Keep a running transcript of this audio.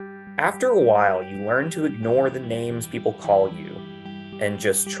After a while, you learn to ignore the names people call you and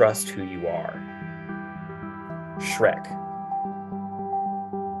just trust who you are. Shrek.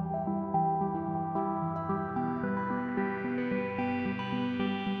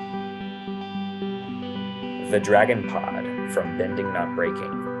 The Dragon Pod from Bending Not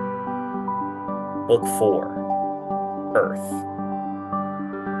Breaking. Book 4, Earth.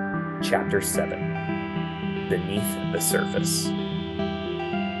 Chapter 7, Beneath the Surface.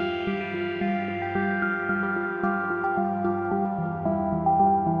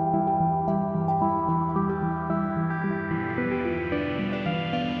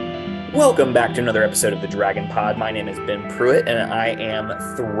 Welcome back to another episode of the Dragon Pod. My name is Ben Pruitt, and I am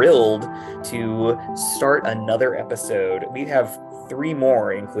thrilled to start another episode. We have 3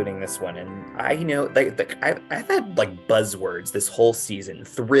 more, including this one, and I've had like buzzwords this whole season: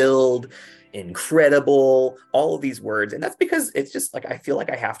 thrilled, incredible, all of these words, and that's because it's just like I feel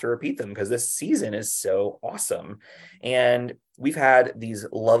like I have to repeat them because this season is so awesome. And we've had these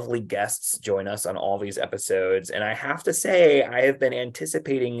lovely guests join us on all these episodes, and I have to say I have been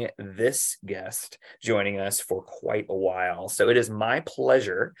anticipating this guest joining us for quite a while. So it is my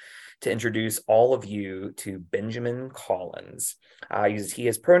pleasure to introduce all of you to Benjamin Collins. He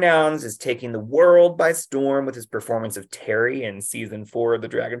has pronouns, is taking the world by storm with his performance of Terry in season 4 of The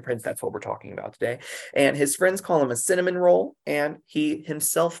Dragon Prince. That's what we're talking about today. And his friends call him a cinnamon roll, and he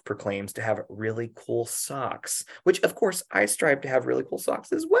himself proclaims to have really cool socks, which of course I strive to have really cool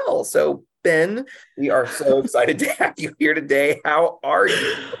socks as well. So Ben, we are so excited to have you here today. How are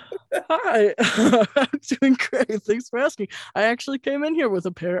you? Hi, I'm doing great. Thanks for asking. I actually came in here with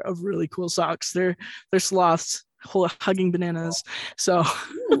a pair of really cool socks. They're sloths hugging bananas. So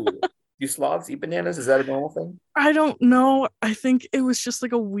Ooh, do sloths eat bananas? Is that a normal thing? I don't know. I think it was just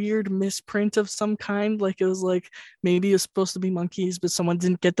like a weird misprint of some kind. Like it was like maybe it's supposed to be monkeys, but someone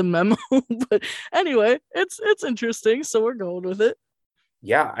didn't get the memo. But anyway, it's interesting. So we're going with it.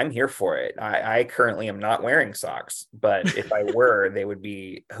 Yeah, I'm here for it. I currently am not wearing socks, but if I were, they would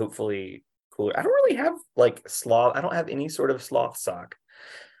be hopefully cooler. I don't really have like sloth. I don't have any sort of sloth sock.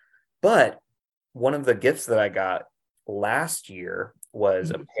 But one of the gifts that I got last year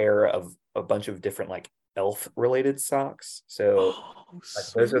was a Mhm. pair of a bunch of different like elf related socks. So Oh, like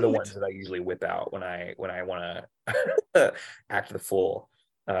those are the ones sweet. that I usually whip out when I want to act the fool.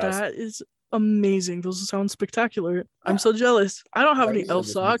 So That is amazing. Those sound spectacular. I'm so jealous. I don't have I any usually elf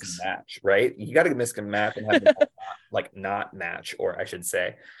just mix and socks. match, right? You got to mix and match and have them all like not match, or I should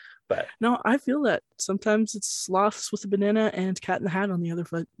say. But No, I feel that. Sometimes it's sloths with a banana and cat in the hat on the other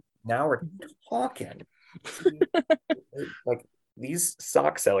foot. now we're talking. See, like these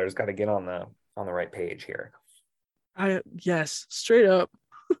sock sellers got to get on the right page here. Yes, straight up.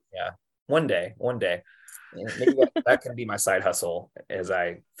 Yeah, one day. Maybe that can be my side hustle as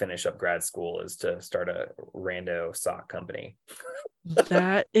I finish up grad school is to start a rando sock company.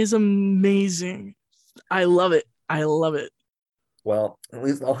 That is amazing. I love it. I love it. Well, at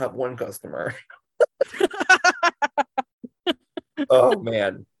least I'll have one customer. Oh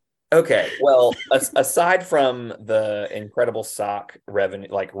man. Okay. Well, aside from the incredible sock revenue,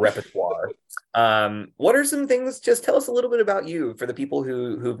 like repertoire, what are some things? Just tell us a little bit about you for the people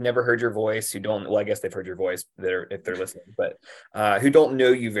who've never heard your voice, who don't. Well, I guess they've heard your voice there if they're listening, but who don't know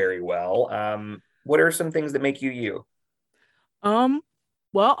you very well. What are some things that make you you? Um,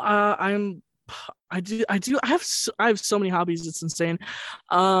 well, I have so many hobbies, it's insane.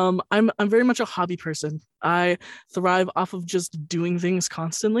 I'm very much a hobby person. I thrive off of just doing things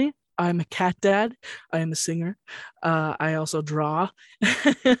constantly. I'm a cat dad. I am a singer. I also draw.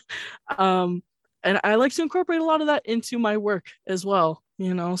 um and I like to incorporate a lot of that into my work as well,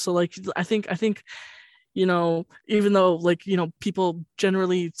 so like I think even though like people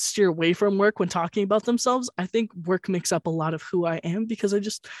generally steer away from work when talking about themselves, I think work makes up a lot of who I am because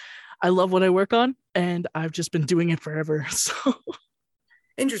I love what I work on and I've just been doing it forever. So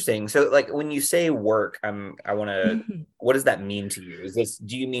Interesting. So, like, when you say work, I want to. mhm. What does that mean to you? Is this?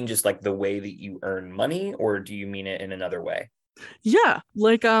 Do you mean just like the way that you earn money, or do you mean it in another way? Yeah,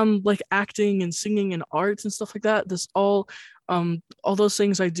 like acting and singing and arts and stuff like that. This all those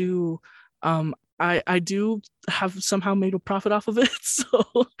things I do. I do have somehow made a profit off of it. So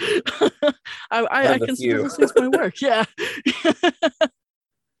One I of the consider few. those things my work. Yeah.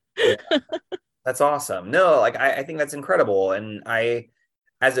 Yeah, that's awesome. No, like I think that's incredible, and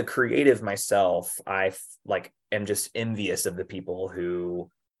as a creative myself, like am just envious of the people who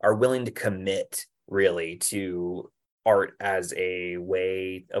are willing to commit really to art as a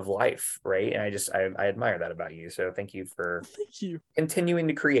way of life, right? And I admire that about you. So thank you for Thank you. continuing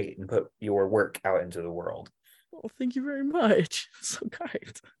to create and put your work out into the world. Oh, thank you very much. So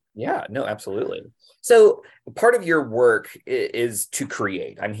kind. Yeah, no, absolutely. So part of your work is to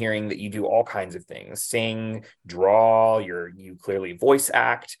create. I'm hearing that you do all kinds of things: sing, draw. You clearly voice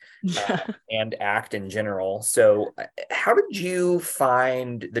act, uh, Yeah. and act in general. So, how did you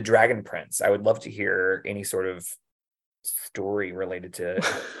find the Dragon Prince? I would love to hear any sort of story related to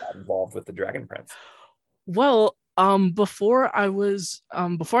how you got involved with the Dragon Prince. Well, before I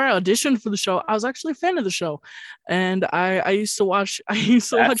auditioned for the show, I was actually a fan of the show, and I used to watch I used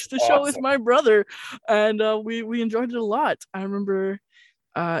to That's watch the show with awesome. my brother, and we enjoyed it a lot. I remember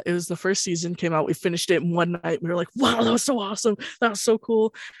it was the first season came out. We finished it in one night. We were like, wow, that was so awesome. That was so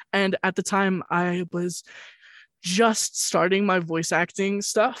cool. And at the time, I was just starting my voice acting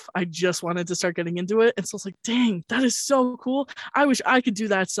stuff. I just wanted to start getting into it. And so I was like, dang, that is so cool. I wish I could do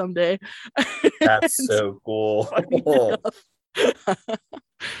that someday. That's And so cool. funny enough, it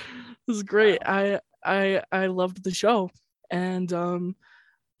was great. Wow. I loved the show. And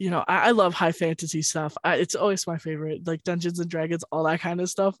I love high fantasy stuff. It's always my favorite, like Dungeons and Dragons, all that kind of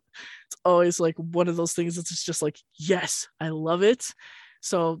stuff. It's always like one of those things that's just like, yes, I love it.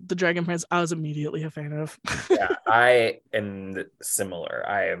 So the Dragon Prince, I was immediately a fan of. Yeah, I am similar.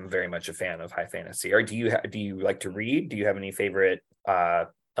 I am very much a fan of high fantasy. Or do you like to read? Do you have any favorite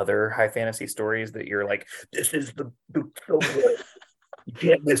other high fantasy stories that you're like, this is the so good. You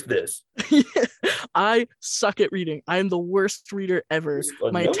can't miss this. I suck at reading. I'm the worst reader ever.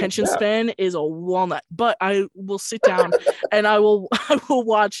 My No, attention yeah, span is a walnut, but I will sit down and I will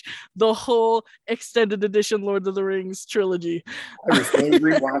watch the whole extended edition Lord of the Rings trilogy. I recently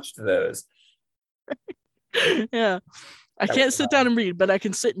rewatched those. Yeah. I That was can't sit down and read, but I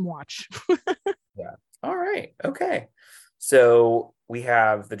can sit and watch. yeah. All right. Okay. So we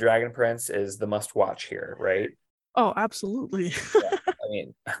have the Dragon Prince is the must watch here, right? Oh, absolutely. Yeah. I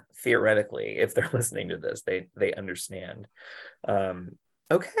mean, theoretically, if they're listening to this, they understand. Um,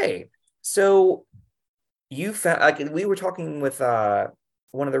 okay. So you found like we were talking with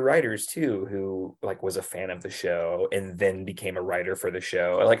one of the writers too, who like was a fan of the show and then became a writer for the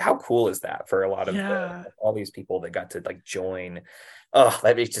show. Like, how cool is that for a lot of Yeah. all these people that got to like join? Oh,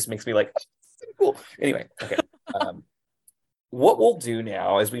 that just makes me like cool. Anyway, okay. Um, what we'll do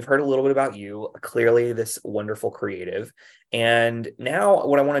now is we've heard a little bit about you, clearly this wonderful creative. And now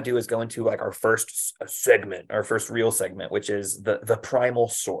what I want to do is go into like our first segment, our first real segment, which is the primal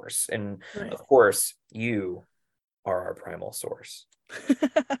source. And Right. of course, you are our primal source.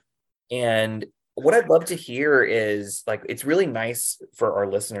 And what I'd love to hear is like it's really nice for our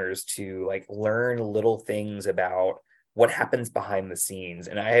listeners to like learn little things about what happens behind the scenes.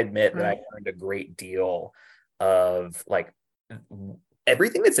 And I admit that I Right. learned a great deal of like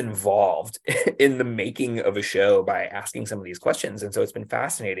everything that's involved in the making of a show by asking some of these questions. And so it's been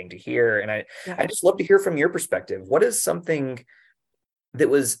fascinating to hear. And I Yeah. just love to hear from your perspective. What is something that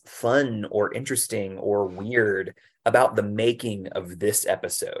was fun or interesting or weird about the making of this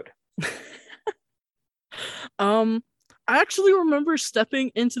episode? um, I actually remember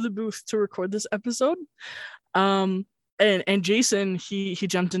stepping into the booth to record this episode. Um, and Jason he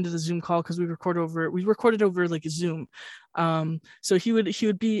jumped into the Zoom call because we recorded over like a Zoom. So he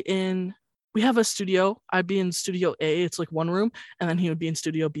would be in we have a studio. I'd be in studio A, it's like one room, and then he would be in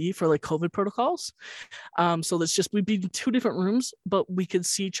studio B for like COVID protocols. So let's just we'd be in two different rooms, but we could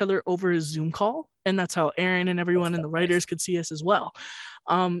see each other over a Zoom call, and that's how Aaron and everyone and the Nice. writers could see us as well.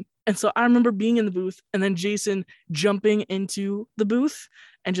 And so I remember being in the booth, and then Jason jumping into the booth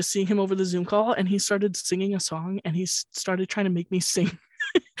and just seeing him over the Zoom call, and he started singing a song, and he started trying to make me sing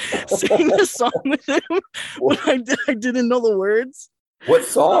sing a song with him, but I didn't know the words. What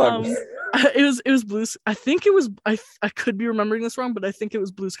song? Um, it was Blue. I think it was I could be remembering this wrong, but I think it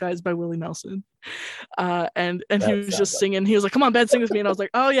was Blue Skies by Willie Nelson. And he That was sounds just like singing. He was like, "Come on, Ben, sing with me." And I was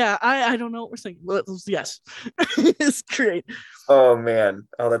like, "Oh yeah, I don't know what we're singing." Well, it was, yes, it's great. oh man.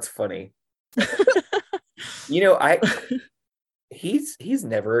 Oh, that's funny. You know, he's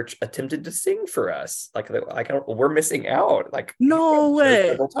never attempted to sing for us. We're missing out. Like he's No there way.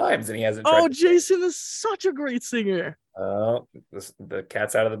 several times and he hasn't tried Oh, to sing. Jason is such a great singer. Oh, the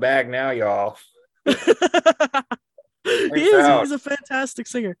cat's out of the bag now, y'all. He Turns is. out He's a fantastic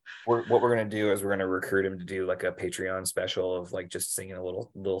singer. what we're gonna do is we're gonna recruit him to do like a Patreon special of like just singing a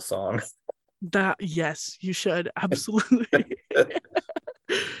little song. That yes, you should absolutely.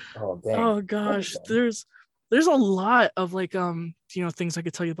 Oh dang. Oh gosh, there's a lot of like things I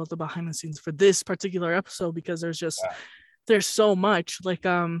could tell you about the behind the scenes for this particular episode, because there's so much like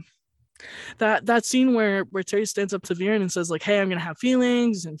that scene where Terry stands up to Viren and says like, "Hey, I'm gonna have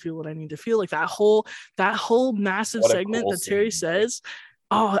feelings and feel what I need to feel." Like that whole massive What a segment cool that Terry scene. says,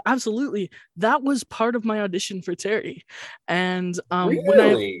 Oh, absolutely. That was part of my audition for Terry. And when I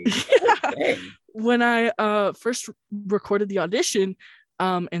Really? yeah, Okay. when I first recorded the audition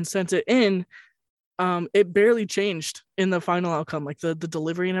and sent it in, it barely changed in the final outcome, like the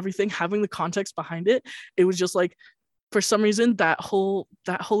delivery and everything. Having the context behind it, it was just like for some reason that whole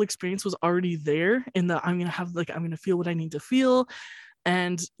experience was already there in the I'm gonna feel what I need to feel.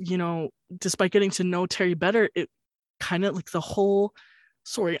 And despite getting to know Terry better, it kind of like the whole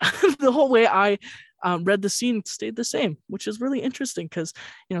sorry the whole way I read the scene stayed the same, which is really interesting because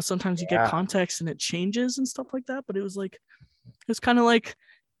sometimes you get Yeah. context and it changes and stuff like that. But it was kind of like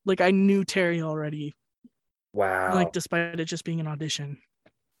I knew Terry already, like Wow. despite it just being an audition.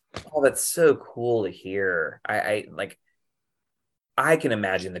 Oh, that's so cool to hear. I can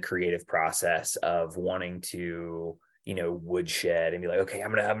imagine the creative process of wanting to, woodshed and be like, okay,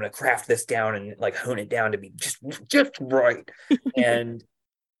 I'm gonna craft this down and like hone it down to be just right. And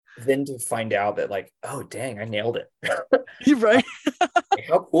then to find out that like, oh dang, I nailed it. You're right.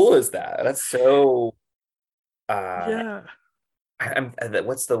 How cool is that? That's so uh Yeah. I'm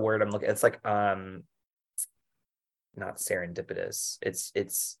what's the word I'm looking, it's like not serendipitous.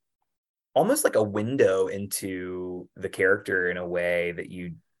 It's almost like a window into the character in a way that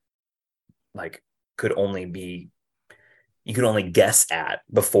like could only be you could only guess at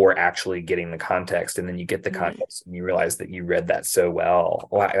before actually getting the context, and then you get the Right. context and you realize that you read that so well.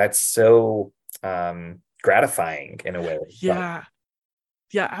 Wow, that's so gratifying in a way. Like, Yeah.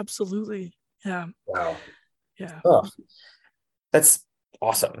 Yeah, absolutely. Yeah. wow. Yeah. Oh, that's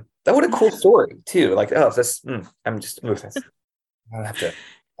awesome. That what a cool story too. Like, oh, this I'm just I have to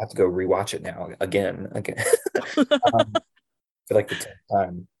go rewatch it now again. For like the 10th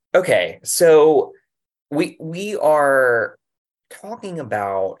time. Okay, so we are talking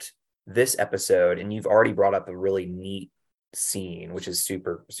about this episode, and you've already brought up a really neat scene, which is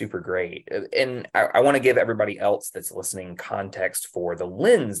super super great. And I want to give everybody else that's listening context for the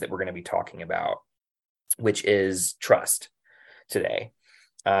lens that we're going to be talking about, which is trust today.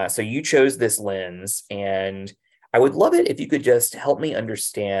 So you chose this lens, and I would love it if you could just help me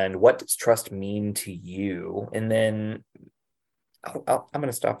understand what does trust mean to you, and then I'm going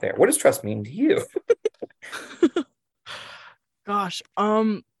to stop there. What does trust mean to you? Gosh.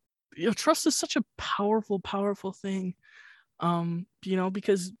 Trust is such a powerful, powerful thing.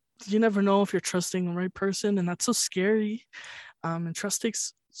 Because you never know if you're trusting the right person, and that's so scary. And trust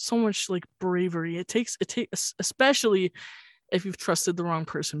takes so much like bravery. It takes especially if you've trusted the wrong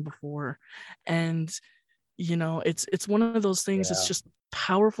person before. And it's one of those things that's Yeah. just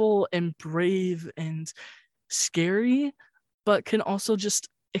powerful and brave and scary, but can also just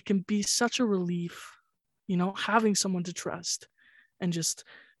it can be such a relief, having someone to trust and just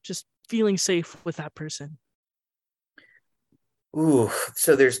feeling safe with that person. Ooh,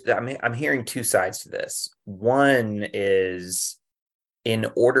 so I'm hearing two sides to this. One is in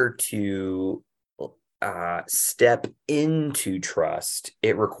order to step into trust,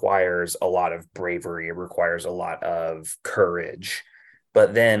 it requires a lot of bravery, it requires a lot of courage.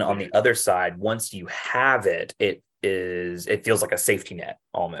 But then on the other side, once you have it, it feels like a safety net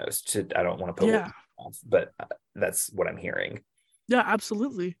almost. I don't want to put words Yeah. in my mouth, but that's what I'm hearing. Yeah,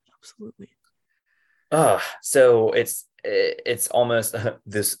 absolutely. Absolutely. So it's almost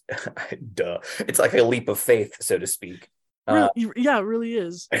this duh. It's like a leap of faith, so to speak. Uh, Really, yeah, it really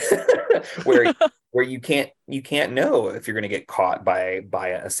is. where where you can't know if you're going to get caught by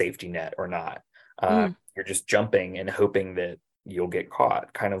a safety net or not. Mm. You're just jumping and hoping that you'll get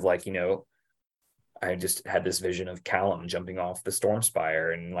caught. Kind of like, I just had this vision of Callum jumping off the storm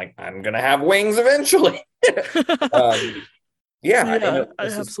spire and like I'm gonna have wings eventually. um, yeah, Yeah,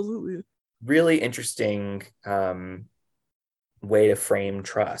 this is absolutely. really interesting way to frame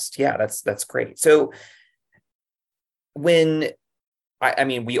trust. Yeah, that's great. So when I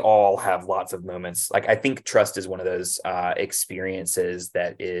mean, we all have lots of moments. Like, I think trust is one of those experiences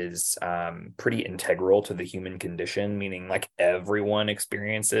that is pretty integral to the human condition, meaning like everyone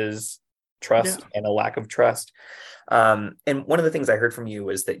experiences Yeah. trust and a lack of trust. And one of the things I heard from you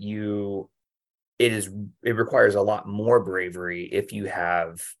was that it requires a lot more bravery if you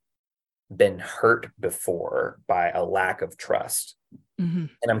have been hurt before by a lack of trust. Hmm.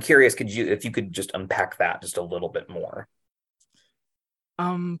 And I'm curious, if you could just unpack that just a little bit more?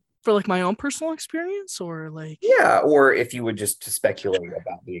 For like my own personal experience or like, Yeah, or if you would just to speculate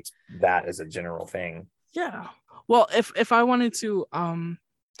about that as a general thing. yeah. Well, if I wanted to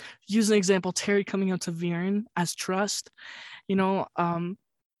use an example, Terry coming out to Viren as trust, you know,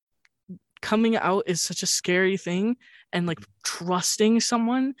 coming out is such a scary thing, and like trusting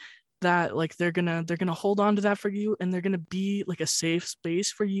someone that like they're gonna hold on to that for you, and they're gonna be like a safe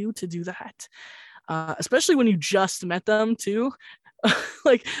space for you to do that. Especially when you just met them too.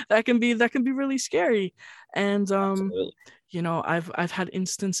 Like that can be really scary. And Absolutely. I've had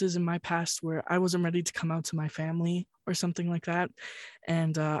instances in my past where I wasn't ready to come out to my family or something like that,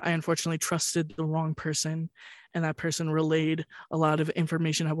 and I unfortunately trusted the wrong person, and that person relayed a lot of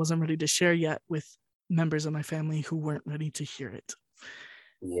information I wasn't ready to share yet with members of my family who weren't ready to hear it.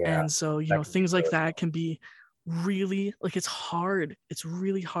 Yeah. And so That can be things like really that can be really like it's hard. It's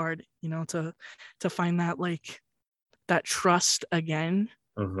really hard, to find that like that trust again,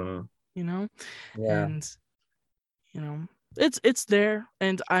 hard. you know Yeah. and you know it's there,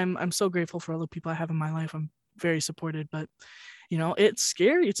 and I'm so grateful for all the people I have in my life. I'm very supported, but it's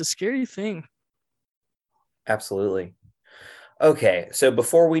scary. It's a scary thing. Absolutely. Okay, so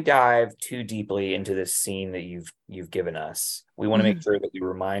before we dive too deeply into this scene that you've given us, we want to make Mhm. sure that we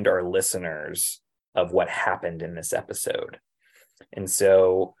remind our listeners of what happened in this episode. And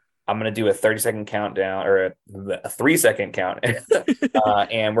so I'm going to do a 30-second countdown, or a 3-second count,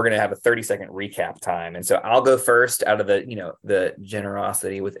 and we're going to have a 30-second recap time. And so I'll go first out of the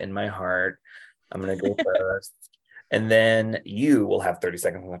generosity within my heart. I'm going to go first. And then you will have 30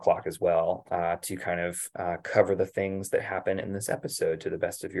 seconds on the clock as well, to kind of cover the things that happen in this episode to the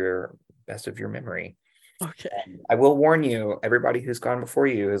best of your memory. Okay. I will warn you, everybody who's gone before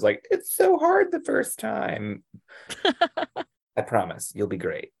you is like, it's so hard the first time. I promise you'll be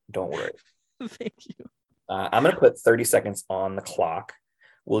great. Don't worry. Thank you. I'm going to put 30 seconds on the clock.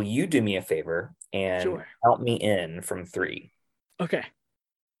 Will you do me a favor and Sure. count me in from 3 Okay.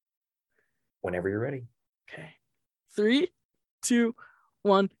 whenever you're ready? Okay. 3, 2,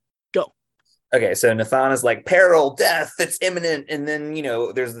 1, go. Okay, so Nathan is like, peril, death, it's imminent. And then,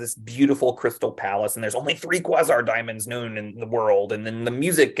 there's this beautiful crystal palace, and there's only 3 quasar diamonds known in the world. And then the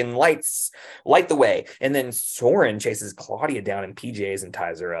music and lights light the way. And then Soren chases Claudia down in PJs and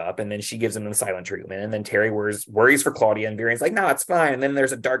ties her up. And then she gives him the silent treatment. And then Terry worries for Claudia, and Viren's like, no, it's fine. And then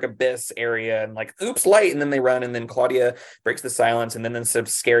there's a dark abyss area, and like, oops, light. And then they run, and then Claudia breaks the silence, and then some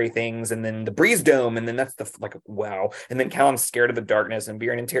scary things. And then the breeze dome. And then that's like, wow. And then Callum's scared of the darkness, and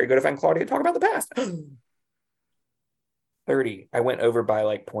Viren and Terry go to find Claudia to talk about the past. 30. I went over by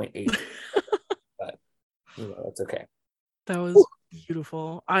like 0.8, but that's okay. That was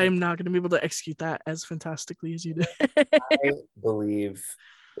beautiful. I am not going to be able to execute that as fantastically as you did. I believe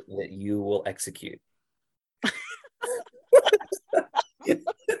that you will execute.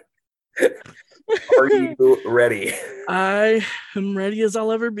 Are you ready? I am ready as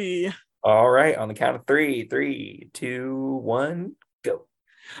I'll ever be. All right, on the count of 3, 3, 2, 1, go.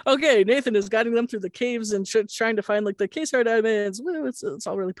 Okay, Nathan is guiding them through the caves and trying to find like the Kesar diamonds. Woo, it's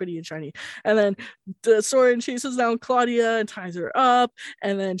all really pretty and shiny. And then the Soren chases down Claudia and ties her up.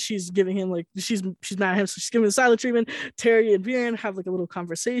 And then she's giving him like she's mad at him, so she's giving him the silent treatment. Terry and Viren have like a little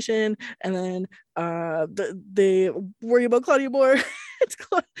conversation, and then they worry about Claudia more.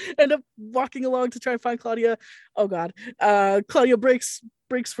 End up walking along to try and find Claudia. Oh God, Claudia breaks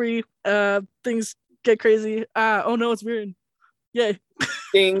free. Things get crazy. Oh no, it's Viren. Yay.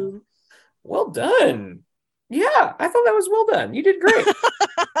 Ding. Well done. Yeah, I thought that was well done. You did great.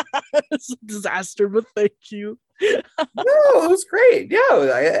 It's a disaster, but thank you. No, it was great.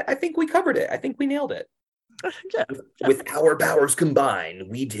 Yeah, I think we covered it. I think we nailed it. Yeah. With our powers combined,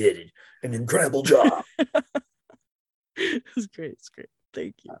 we did an incredible job. It's great. It's great.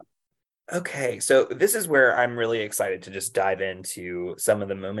 Thank you. Okay, so this is where I'm really excited to just dive into some of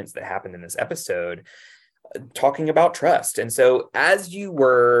the moments that happened in this episode, talking about trust. And so as you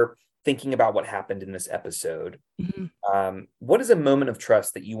were thinking about what happened in this episode, what is a moment of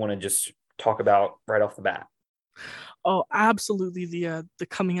trust that you want to just talk about right off the bat? Oh, absolutely. The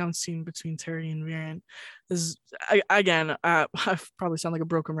coming out scene between Terry and Viren is again, I probably sound like a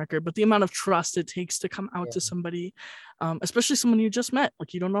broken record, but the amount of trust it takes to come out to somebody, especially someone you just met,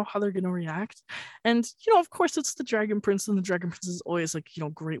 like you don't know how they're gonna react. And of course it's the Dragon Prince, and the Dragon Prince is always like,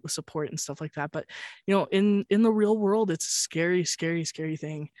 great with support and stuff like that. But in the real world, it's a scary, scary, scary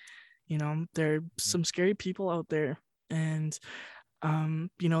thing. There are some scary people out there, and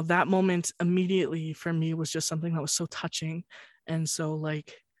that moment immediately for me was just something that was so touching. And so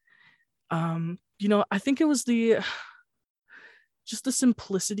like I think it was just the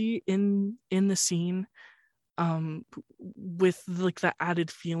simplicity in the scene, with like the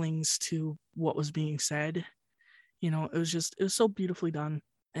added feelings to what was being said. It was so beautifully done.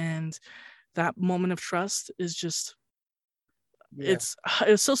 And that moment of trust is just it's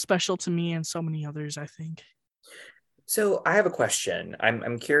so special to me and so many others, I think. So I have a question.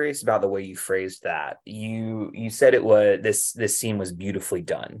 I'm curious about the way you phrased that. You said it was this scene was beautifully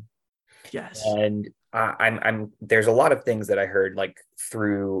done. Yes. And I'm there's a lot of things that I heard like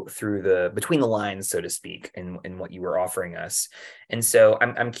through the between the lines, so to speak, in what you were offering us. And so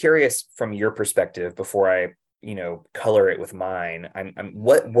I'm curious from your perspective before I, color it with mine.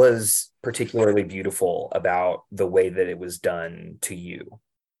 What was particularly beautiful about the way that it was done to you?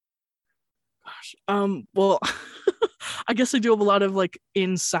 Gosh. Well, I guess I do have a lot of like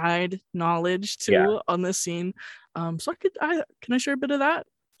inside knowledge Yeah. too on this scene. So I can I share a bit of that?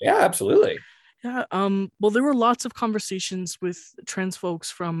 Yeah, absolutely. Yeah. Well, there were lots of conversations with trans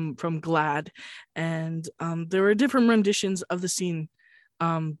folks from GLAAD, and there were different renditions of the scene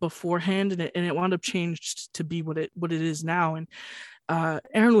beforehand, and it wound up changed to be what it is now. And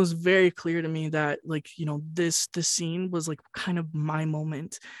Aaron was very clear to me that, like, this scene was like kind of my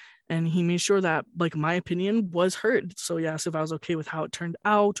moment, and he made sure that like my opinion was heard. So he asked if I was okay with how it turned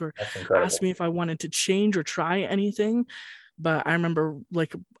out, or That's asked incredible. me if I wanted to change or try anything. But I remember,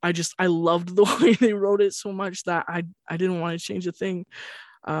 like, I loved the way they wrote it so much that I didn't want to change a thing.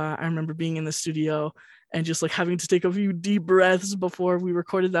 I remember being in the studio and just like having to take a few deep breaths before we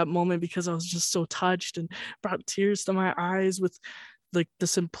recorded that moment, because I was just so touched and brought tears to my eyes with like the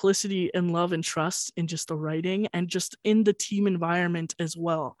simplicity and love and trust in just the writing and just in the team environment as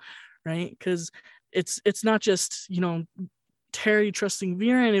well, right? Because it's not just Terry trusting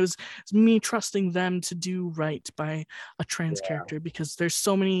Viren. It's me trusting them to do right by a trans Yeah. character, because there's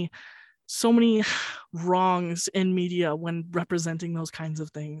so many wrongs in media when representing those kinds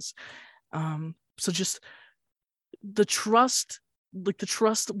of things. So just the trust, like the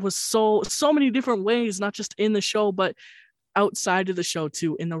trust was so many different ways, not just in the show, but outside of the show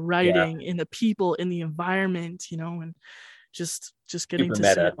too, in the Yeah. writing, in the people, in the environment, and just getting Super to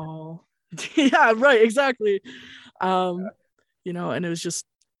see it meta. all. Yeah, right, exactly. And it was just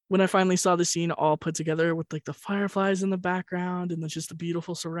when I finally saw the scene all put together with like the fireflies in the background and just the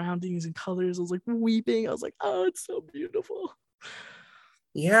beautiful surroundings and colors, I was like weeping. I was like, oh, it's so beautiful.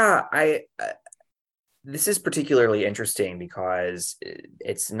 Yeah, I this is particularly interesting because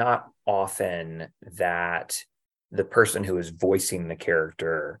it's not often that the person who is voicing the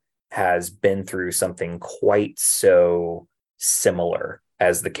character has been through something quite so similar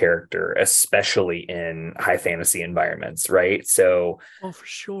as the character, especially in high fantasy environments, right? So Oh, for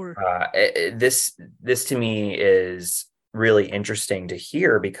sure. this to me is really interesting to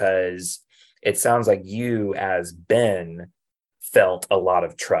hear because it sounds like you as Ben felt a lot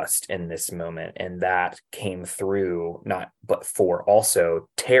of trust in this moment, and that came through not but for also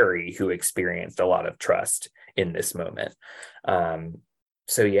Terry, who experienced a lot of trust in this moment. um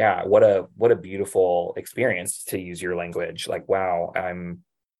so yeah, what a beautiful experience, to use your language. Like, wow, I'm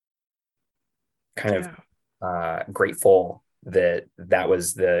kind of Yeah. grateful that that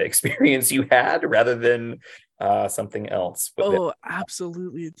was the experience you had rather than something else with it. Oh,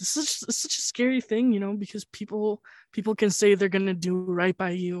 absolutely. This is such a scary thing, because people can say they're gonna do right by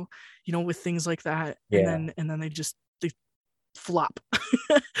you, with things like that, and Yeah. then they flop,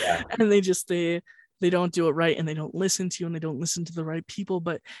 Yeah. and they don't do it right, and they don't listen to you, and they don't listen to the right people.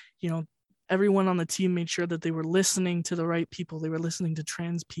 But you know, everyone on the team made sure that they were listening to the right people. They were listening to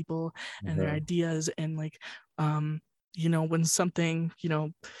trans people and their Mhm. ideas, and like, when something,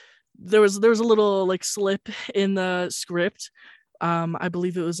 there was a little like slip in the script. I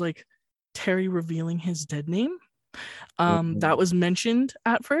believe it was like Terry revealing his dead name. That Mhm. was mentioned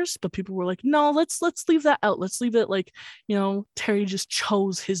at first, but people were like, no, let's leave that out. Let's leave it like, Terry just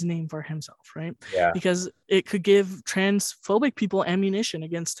chose his name for himself, right? Yeah. Because it could give transphobic people ammunition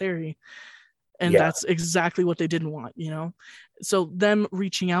against Terry. And Yeah. that's exactly what they didn't want. So them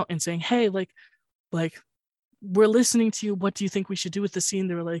reaching out and saying, hey, like we're listening to you. What do you think we should do with the scene?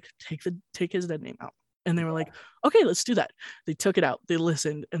 They were like, take his dead name out. And they were like, okay, let's do that. They took it out. They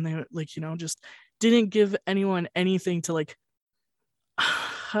listened, and they like, just didn't give anyone anything to like,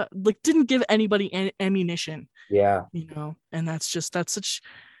 like didn't give anybody ammunition, Yeah. And that's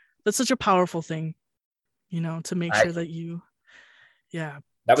such a powerful thing, to make I sure that yeah,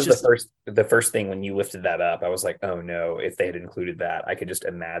 That was just the first thing when you lifted that up. I was like, oh no, if they had included that, I could just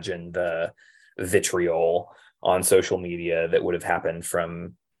imagine the vitriol on social media that would have happened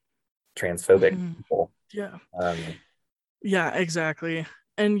from transphobic mhm, people. yeah. Um, Yeah, exactly.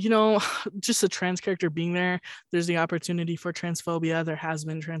 And just a trans character being there, there's the opportunity for transphobia. There has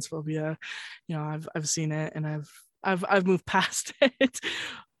been transphobia. I've seen it, and I've moved past it.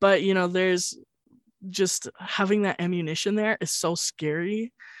 But there's just having that ammunition there is so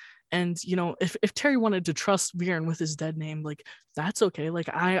scary. And if Terry wanted to trust Viren with his dead name, like that's okay. Like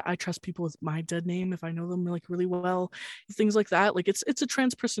I trust people with my dead name if I know them like really well, things like that. Like it's a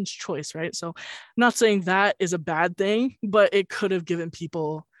trans person's choice, right? So I'm not saying that is a bad thing, but it could have given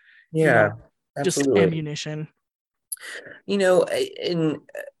people you Yeah, know, just absolutely. ammunition. And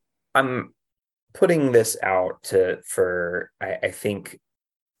I'm putting this out for I think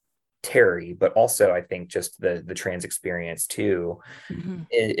Terry, but also I think just the trans experience too, Mhm.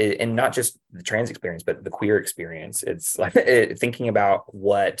 and not just the trans experience, but the queer experience. It's like thinking about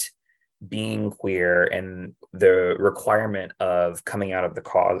what being queer and the requirement of coming out of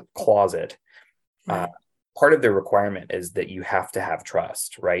the closet. Uh, Right. Part of the requirement is that you have to have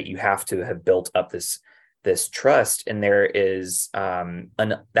trust, right? You have to have built up this trust, and there is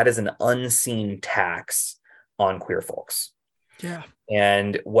that is an unseen tax on queer folks. Yeah.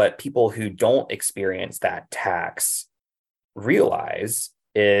 And what people who don't experience that tax realize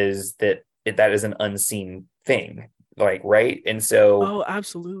is that that is an unseen thing, like, right? And so Oh,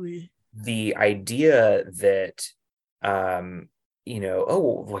 absolutely. the idea that um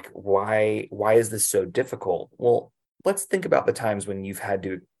oh, like, why is this so difficult? Well, let's think about the times when you've had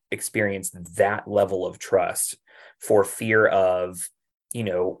to experience that level of trust for fear of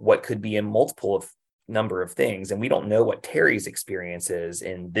what could be a multiple of number of things. And we don't know what Terry's experience is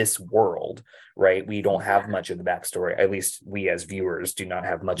in this world, right? We don't have much of the backstory. At least we as viewers do not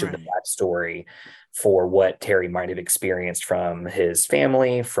have much of the Right. backstory for what Terry might have experienced from his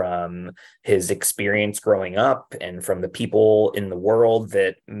family, from his experience growing up, and from the people in the world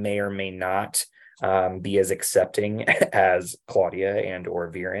that may or may not be as accepting as Claudia and or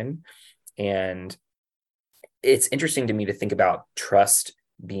Viren. And it's interesting to me to think about trust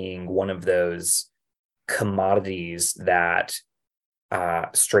being one of those commodities that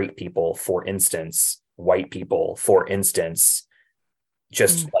straight people, for instance, white people, for instance,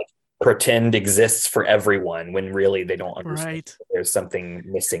 just Mm. like pretend exists for everyone when really they don't understand Right. that there's something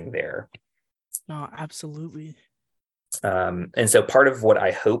missing there. No, absolutely. And so part of what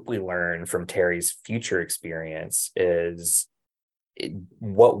I hope we learn from Terry's future experience is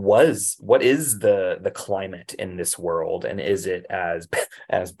what is the climate in this world, and is it as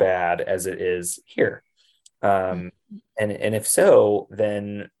bad as it is here? Mm. And if so,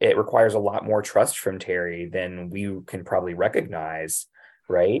 then it requires a lot more trust from Terry than we can probably recognize,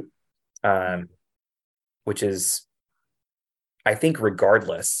 right? Mm. um, which is, I think,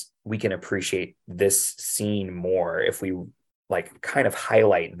 regardless, we can appreciate this scene more if we like kind of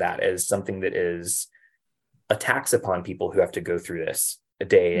highlight that as something that is a tax upon people who have to go through this a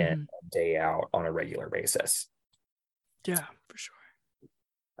day in, Mhm. day out on a regular basis. Yeah, for sure.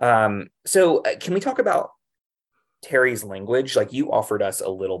 So can we talk about Terry's language? Like, you offered us a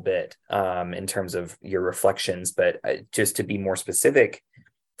little bit in terms of your reflections, but just to be more specific,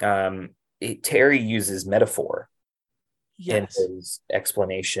 Terry uses metaphor in Yes. his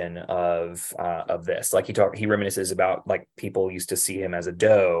explanation of this. Like, he reminisces about like people used to see him as a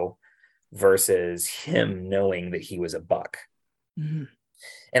doe versus him knowing that he was a buck. Mhm.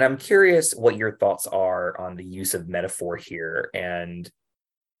 And I'm curious what your thoughts are on the use of metaphor here. And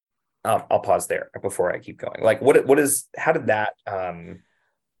I'll pause there before I keep going. Like, what is how did that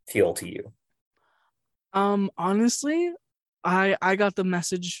feel to you? Honestly, I got the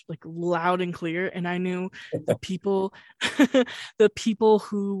message like loud and clear, and I knew the people the people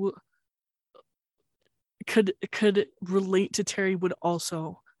who could relate to Terry would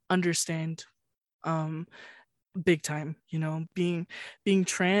also understand um big time. Being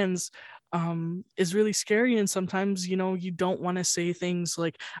trans is really scary, and sometimes you don't want to say things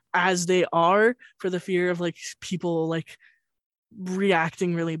like as they are for the fear of like people like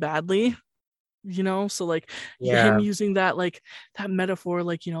reacting really badly. So like him Yeah, using that like that metaphor,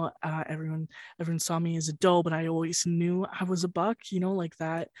 like everyone saw me as a doe, but I always knew I was a buck, like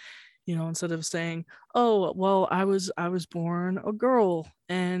that. Instead of saying, oh well, I was born a girl,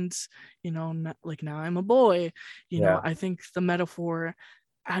 and like now I'm a boy. yeah. I think the metaphor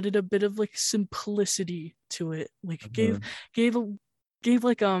added a bit of like simplicity to it, like gave Mhm. gave a gave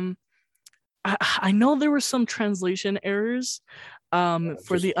like I know there were some translation errors for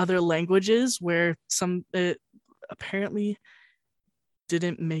Just the other languages where some it apparently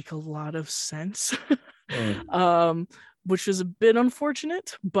didn't make a lot of sense. mm, um, which was a bit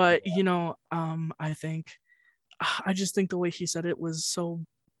unfortunate, but I just think the way he said it was so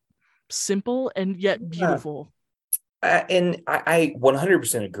simple and yet yeah. beautiful. And I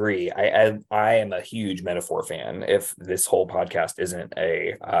 100% agree. I am a huge metaphor fan. If this whole podcast isn't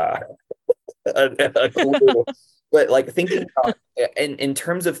a clue, but like thinking about in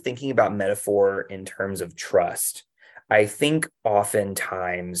terms of thinking about metaphor in terms of trust, I think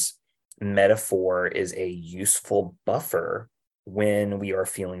oftentimes metaphor is a useful buffer when we are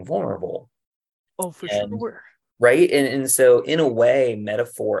feeling vulnerable. Oh, for And sure. right. And so in a way,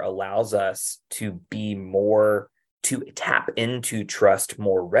 metaphor allows us to be more to tap into trust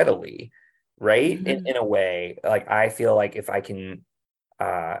more readily, right? Mhm. In a way, like I feel like if I can,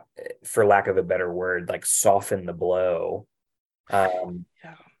 uh, for lack of a better word, like soften the blow, um,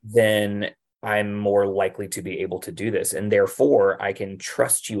 Yeah. then I'm more likely to be able to do this. And therefore, I can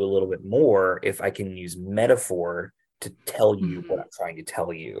trust you a little bit more if I can use metaphor to tell you what Mhm. I'm trying to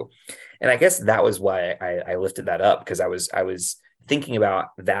tell you. And I guess that was why I lifted that up, because I was thinking about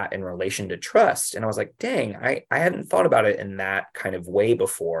that in relation to trust. And I was like, dang, I hadn't thought about it in that kind of way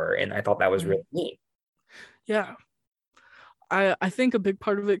before. And I thought that was really Right. neat. Yeah. I think a big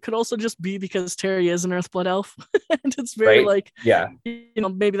part of it could also just be because Terry is an Earthblood elf, and it's very Right. like, Yeah.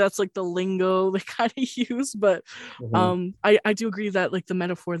 maybe that's like the lingo they kind of use, but Mhm. I do agree that like the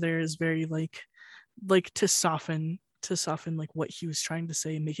metaphor there is very like to soften like what he was trying to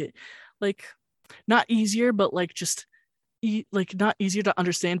say and make it like not easier, but like just like not easier to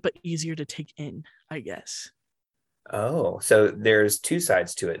understand, but easier to take in, I guess. Oh, so there's two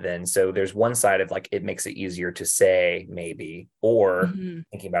sides to it then. So there's one side of like it makes it easier to say, maybe, or Mhm.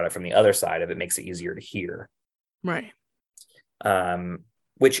 thinking about it from the other side of it makes it easier to hear. Right.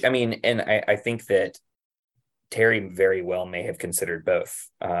 Which I mean, and I think that Terry very well may have considered both.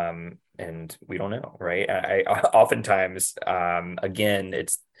 And we don't know, right? I oftentimes, again,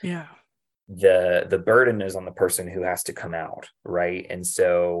 it's Yeah. the burden is on the person who has to come out, right? And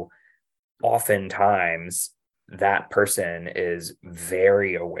so oftentimes that person is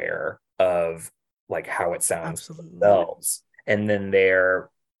very aware of like how it sounds to Absolutely. themselves, and then they're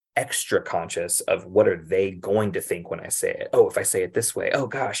extra conscious of what are they going to think when I say it. Oh, if I say it this way, oh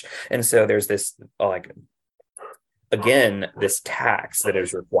gosh. And so there's this like, again, this tax that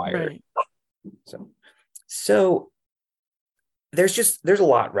is required. Right. So there's a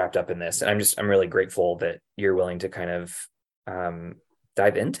lot wrapped up in this, and I'm really grateful that you're willing to kind of um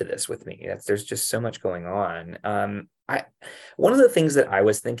dive into this with me. There's just so much going on. I One of the things that I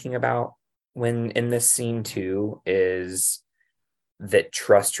was thinking about when in this scene too is that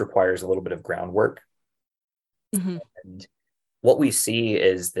trust requires a little bit of groundwork. Hmm. And what we see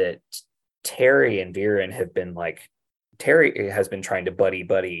is that Terry and Viren have been like, Terry has been trying to buddy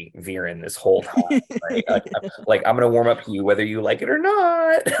Viren this whole time, right? Like I'm gonna warm up to you whether you like it or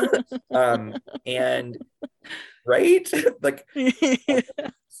not. And right, like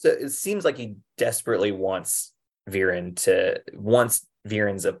so it seems like he desperately wants Viren's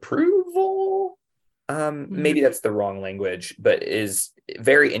approval. Maybe Mhm. that's the wrong language, but is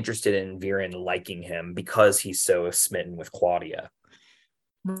very interested in Viren liking him because he's so smitten with Claudia.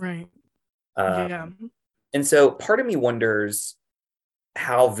 Right. Um, Yeah. and so part of me wonders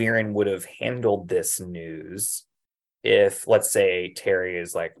how Viren would have handled this news if, let's say, Terry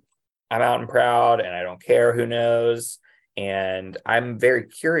is like, I'm out and proud and I don't care who knows. And I'm very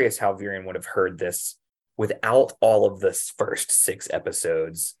curious how Viren would have heard this without all of this first 6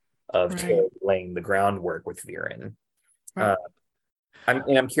 episodes of Right. Terry laying the groundwork with Viren. Uh, Right.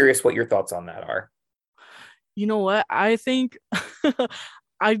 I'm curious what your thoughts on that are. You know what? I think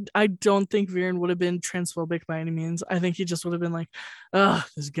I don't think Viren would have been transphobic by any means. I think he just would have been like, "Oh,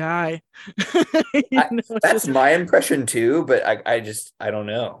 this guy." That's Just my impression too, but I don't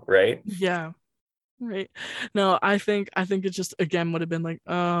know, right? yeah, right. No, I think it just again would have been like,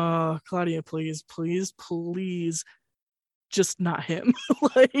 "Oh, Claudia, please, please, please, just not him."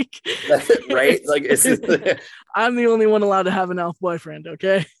 Like, That's it, right? it's Like it's just I'm the only one allowed to have an elf boyfriend,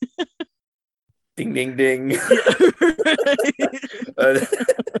 okay? ding ding ding. Yeah. Uh,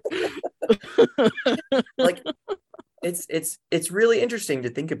 like it's really interesting to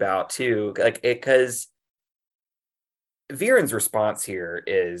think about too, like it because Viren's response here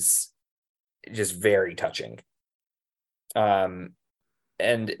is just very touching. Um,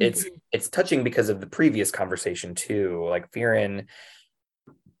 and it's touching because of the previous conversation too. Like Viren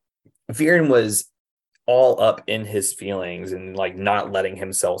was all up in his feelings and like not letting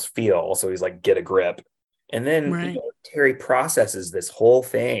himself feel. So he's like, get a grip. And then Right. Terry processes this whole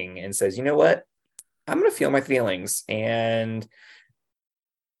thing and says, you know what? I'm gonna feel my feelings. And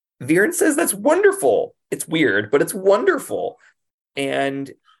Viren says that's wonderful. It's weird, but it's wonderful. And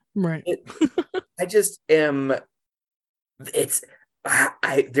Right. it, I just am. It's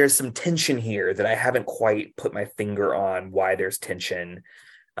there's some tension here that I haven't quite put my finger on why there's tension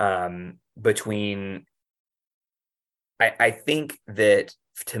between. I think that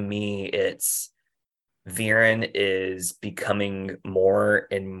to me it's Viren is becoming more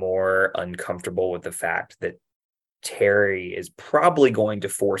and more uncomfortable with the fact that Terry is probably going to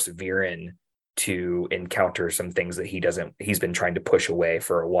force Viren to encounter some things that he's been trying to push away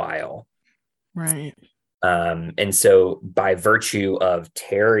for a while. Right. And so by virtue of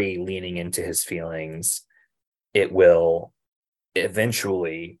Terry leaning into his feelings, it will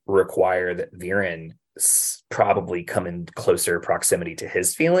eventually require that Viren probably come in closer proximity to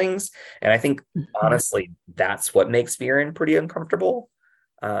his feelings. And I think Mhm. honestly, that's what makes Viren pretty uncomfortable.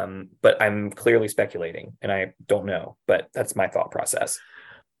 But I'm clearly speculating and I don't know, but that's my thought process.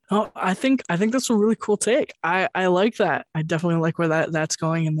 Oh, I think that's a really cool take. I like that. I definitely like where that's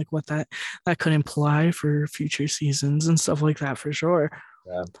going and like what that could imply for future seasons and stuff like that for sure.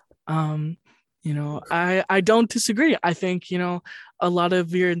 Yeah. Um, I don't disagree. I think, a lot of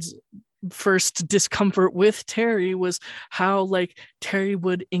Viren's first discomfort with Terry was how like Terry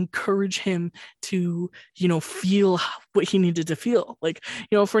would encourage him to, feel what he needed to feel. Like,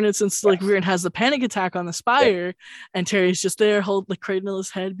 for instance, like Yes. Viren has the panic attack on the Yeah. spire and Terry's just there, hold like cradling his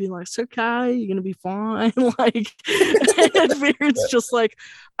head, being like, Sir Kai, you're gonna be fine. Like, and Viren's just like,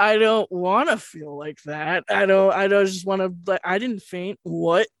 I don't want to feel like that. I don't just want to, like, I didn't faint.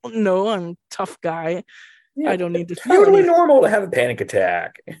 What? No, I'm a tough guy. Yeah. I don't need to It's feel totally anything. normal to have a panic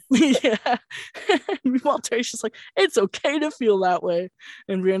attack. Yeah. Meanwhile, Terry's just like, it's okay to feel that way.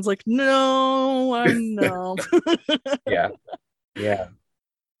 And Brienne's like, no, I'm no. Yeah. Yeah.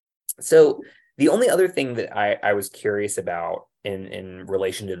 So the only other thing that I was curious about in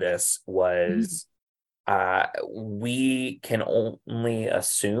relation to this was we can only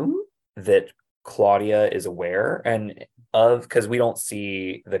assume that Claudia is aware and of because we don't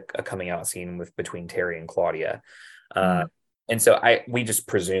see the a coming out scene with between Terry and Claudia. Uh, and so we just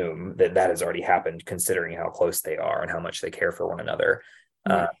presume that that has already happened considering how close they are and how much they care for one another.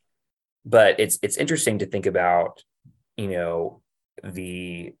 Uh, Right. but it's interesting to think about, you know,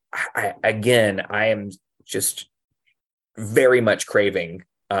 again, I am just very much craving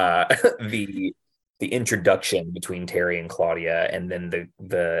the introduction between Terry and Claudia, and then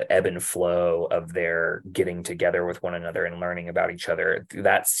the ebb and flow of their getting together with one another and learning about each other.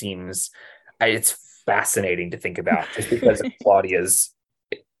 That seems it's fascinating to think about just because of Claudia's,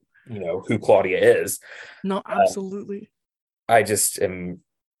 who Claudia is. No, Uh, absolutely. I just am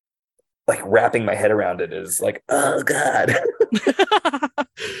like wrapping my head around it is like, oh God.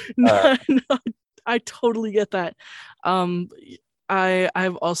 No, uh, no, I totally get that. Um,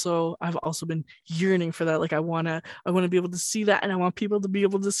 I've also been yearning for that. Like I wanna be able to see that, and I want people to be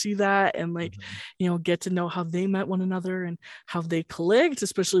able to see that, and like, get to know how they met one another and how they clicked,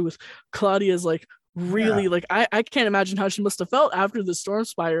 especially with Claudia's like yeah, really like I can't imagine how she must have felt after the Storm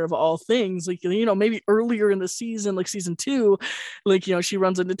Spire of all things. Like, maybe earlier in the season, like season two, like, she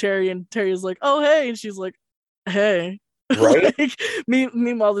runs into Terry and Terry is like, oh hey, and she's like, hey. right. Like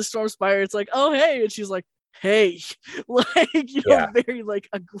meanwhile the Storm Spire, it's like, oh hey, and she's like, hey. Like, Yeah, very like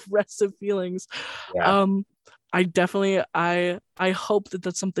aggressive feelings. yeah, um I definitely, I hope that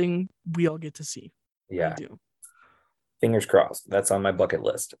that's something we all get to see. I yeah. do. Fingers crossed. That's on my bucket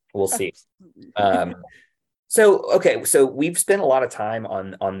list. We'll see. Absolutely. Um, so okay, so we've spent a lot of time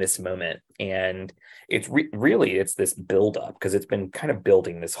on this moment, and it's really it's this build up because it's been kind of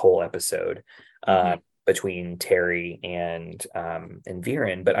building this whole episode Hmm. between Terry and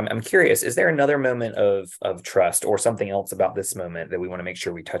Viren. But I'm curious, is there another moment of trust or something else about this moment that we want to make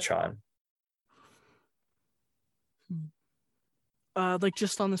sure we touch on Like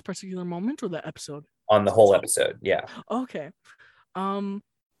just on this particular moment or the episode? on the whole episode? Yeah. Okay. um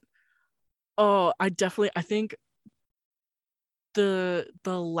oh, I think the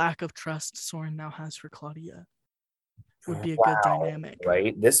lack of trust Soren now has for Claudia would be a good Wow. dynamic.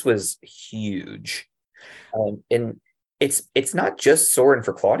 Right. This was huge. And it's not just Soren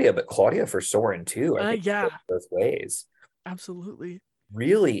for Claudia, but Claudia for Soren too. I think Yeah, both ways. absolutely.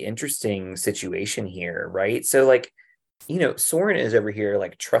 Really interesting situation here, right? So like, Soren is over here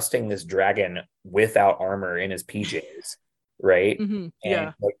like trusting this dragon without armor in his PJs, right? And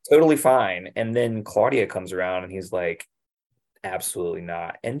Yeah. like totally fine. And then Claudia comes around and he's like, absolutely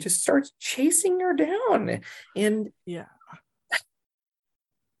not, and just starts chasing her down. And Yeah.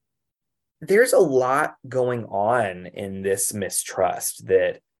 there's a lot going on in this mistrust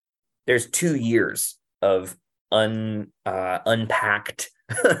that there's 2 years of unpacked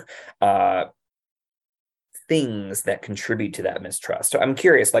uh, things that contribute to that mistrust. So I'm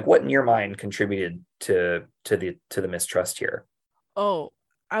curious, like, what in your mind contributed to the mistrust here? Oh,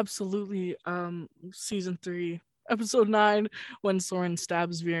 absolutely. Season 3, episode 9, when Soren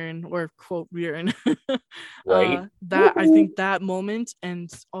stabs Viren, or quote Viren. Right? That, I Woo-hoo. think that moment, and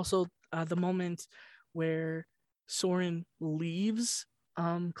also the moment where Soren leaves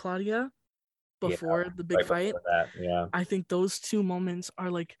Claudia Yeah, before the big right fight. before that. Yeah. I think those two moments are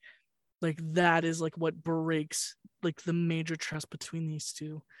like that is like what breaks like the major trust between these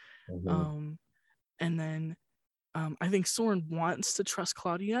two. Mhm. Um and then I think Soren wants to trust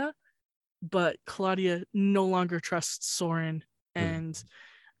Claudia, but Claudia no longer trusts Soren, and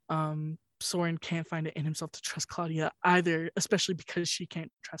Soren can't find it in himself to trust Claudia either, especially because she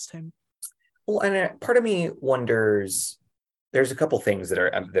can't trust him. Well, and part of me wonders, there's a couple things that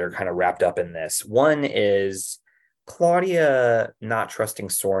are kind of wrapped up in this. One is Claudia not trusting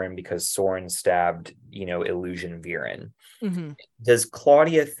Soren because Soren stabbed, Illusion Viren. Mm-hmm. Does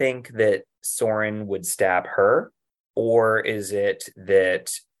Claudia think that Soren would stab her, or is it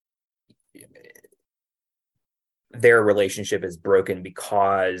that their relationship is broken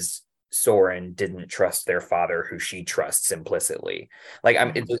because Soren didn't trust their father, who she trusts implicitly? Like,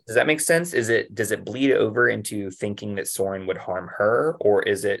 does that make sense? Does it bleed over into thinking that Soren would harm her, or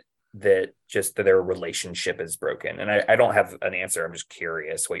is it that just that their relationship is broken? And I don't have an answer. I'm just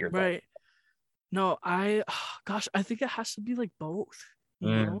curious what your thoughts. Right. No, I think it has to be like both,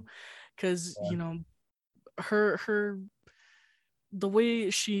 because Yeah. her the way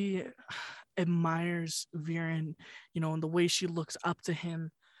she admires Viren, and the way she looks up to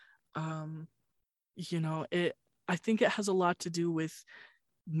him, it I think it has a lot to do with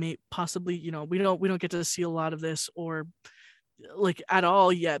possibly, we don't get to see a lot of this or like at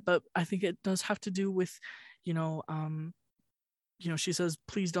all yet, but I think it does have to do with, you know, um, she says,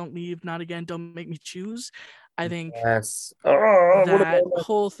 please don't leave, not again, don't make me choose. I think Yes. Oh, what that about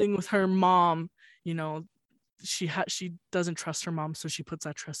whole thing with her mom, you know, she doesn't trust her mom, so she puts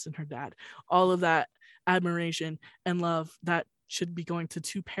that trust in her dad. All of that admiration and love that should be going to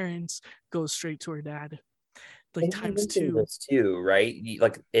two parents goes straight to her dad, like and you times mentioned two. this too, right?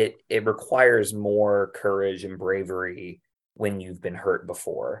 Like it requires more courage and bravery when you've been hurt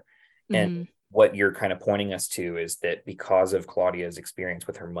before. And Mm-hmm. what you're kind of pointing us to is that because of Claudia's experience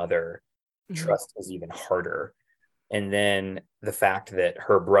with her mother, Mm-hmm. trust is even harder. And then the fact that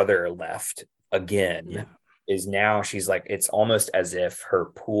her brother left Yeah. again is now she's like, it's almost as if her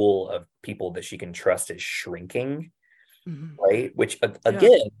pool of people that she can trust is shrinking, Mm-hmm. right? Which Yeah.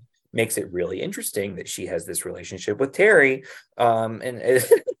 again makes it really interesting that she has this relationship with Terry. And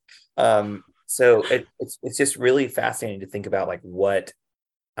so it's just really fascinating to think about like what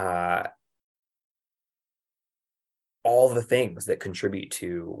uh, all the things that contribute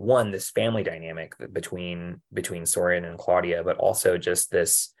to one, this family dynamic between Soren and Claudia, but also just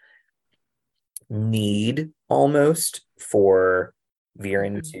this need almost for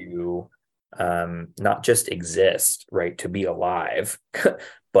Viren Mm-hmm. to not just exist, right, to be alive,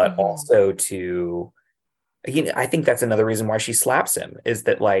 but Mm-hmm. also to, I think that's another reason why she slaps him, is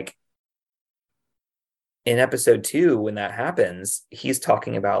that like in episode 2 when that happens, he's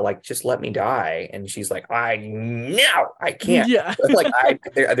talking about like, just let me die, and she's like, I no, I can't. Yeah. Like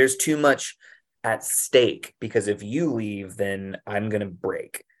there's too much at stake, because if you leave, then I'm gonna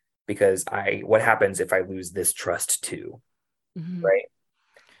break, because I what happens if I lose this trust too, Mm-hmm. right?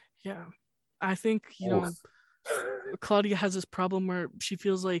 Yeah. I think, Oof. Claudia has this problem where she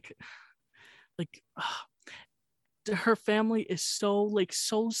feels like her family is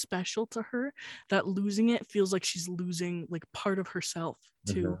so special to her that losing it feels like she's losing like part of herself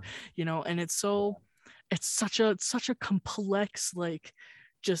too, Mhm. and it's such a complex, like,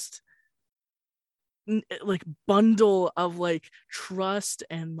 just like bundle of like trust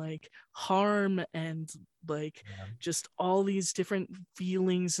and like harm and like Yeah. just all these different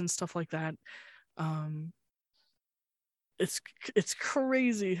feelings and stuff like that. um it's it's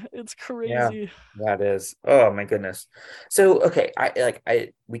crazy, it's Yeah, crazy. that is. Oh my goodness. So okay,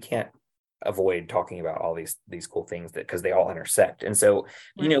 I we can't avoid talking about all these cool things that because they all intersect. And so,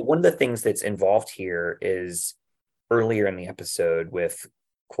 Right. one of the things that's involved here is earlier in the episode with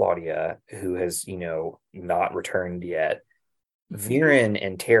Claudia, who has, not returned yet. Mm-hmm. Viren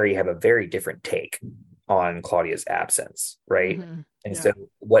and Terry have a very different take on Claudia's absence, right? Mm-hmm. And Yeah. so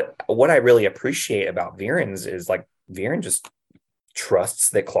what I really appreciate about Viren's is like Viren just trusts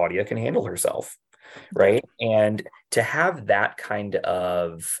that Claudia can handle herself, Yeah. right? And to have that kind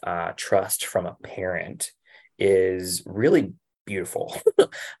of trust from a parent is really beautiful.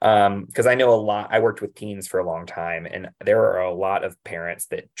 Because I know a lot, I worked with teens for a long time, and there are a lot of parents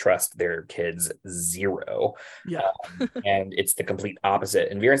that trust their kids zero. Yeah. And it's the complete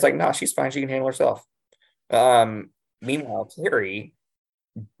opposite. And Viren's like, no, she's fine. She can handle herself. Um, Meanwhile, Terry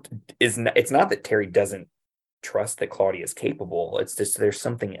it's not that Terry doesn't trust that Claudia is capable. It's just there's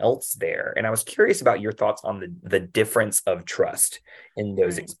something else there. And I was curious about your thoughts on the difference of trust in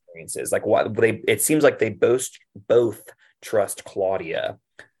those Right. experiences. Like what they it seems like they both trust Claudia,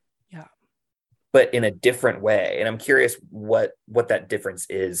 Yeah. but in a different way. And I'm curious what that difference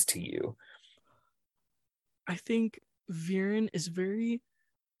is to you. I think Viren is very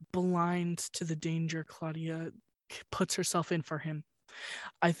blind to the danger Claudia puts herself in for him.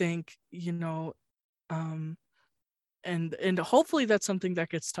 I think, um and hopefully that's something that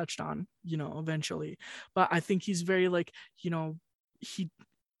gets touched on, eventually. But I think he's very like, he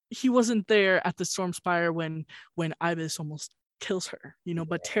he wasn't there at the Storm Spire when Ibis almost kills her,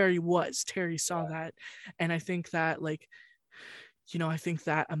 but Terry saw that. And I think that, like, I think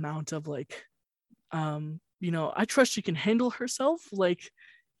that amount of like, I trust she can handle herself. Like,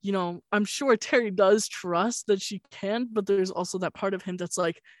 I'm sure Terry does trust that she can, but there's also that part of him that's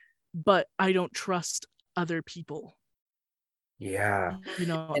like, but I don't trust other people. Yeah. I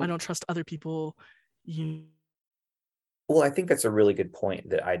And don't trust other people. You well, I think that's a really good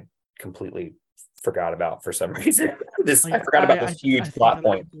point that I completely forgot about for some reason. I like forgot about this I huge think plot other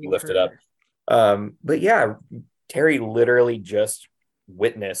point people you love lifted up. her. But yeah, Terry literally just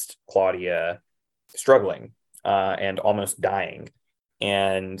witnessed Claudia struggling and almost dying.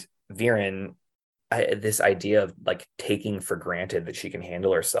 And Viren, this idea of like taking for granted that she can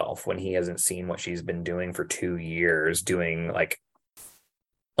handle herself when he hasn't seen what she's been doing for 2 years, doing like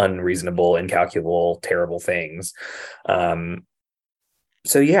unreasonable, incalculable, terrible things. Um,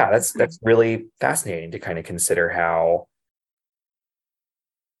 so yeah, that's really fascinating to kind of consider how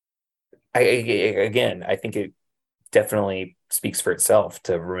again, I think it definitely speaks for itself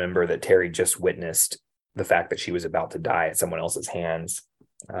to remember that Terry just witnessed the fact that she was about to die at someone else's hands.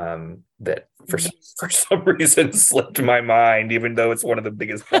 That for some reason slipped my mind, even though it's one of the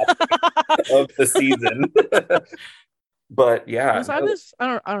biggest plots of the season. But yeah, Was no, Ibis? I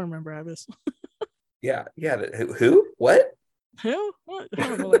don't remember Ibis. yeah. Who? What? Who? What? I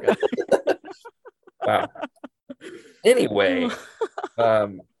don't know that Wow. guy. Anyway,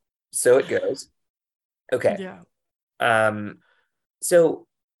 so it goes. Okay. Yeah. Um, so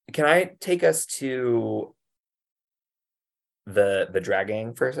can I take us to the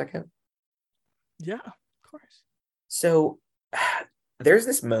dragging for a second? Yeah, of course. So there's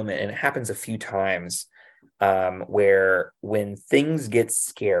this moment, and it happens a few times, where when things get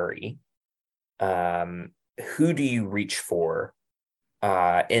scary, um, who do you reach for?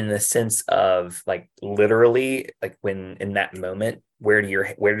 In the sense of like literally, like when in that moment, where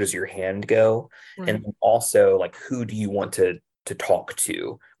does your hand go? And Right. also like who do you want to talk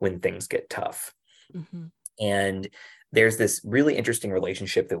to when things get tough? Mm-hmm. And there's this really interesting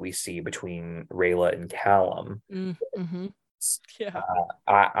relationship that we see between Rayla and Callum. Mm-hmm. Yeah.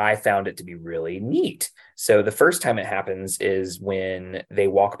 I found it to be really neat. So the first time it happens is when they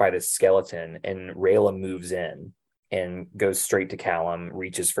walk by this skeleton and Rayla moves in and goes straight to Callum,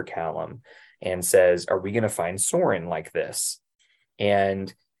 reaches for Callum, and says, "Are we going to find Soren like this?"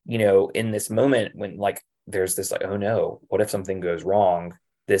 And, in this moment when like there's this like, oh no, what if something goes wrong?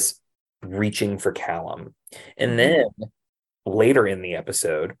 This reaching for Callum. And Mm-hmm. then later in the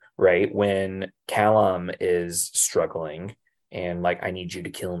episode, right, when Callum is struggling and like, I need you to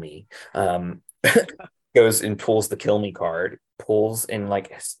kill me, goes and pulls the kill me card, pulls and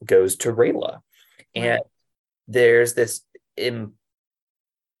like goes to Rayla. And Right. there's this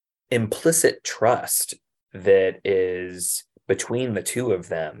implicit trust that is between the two of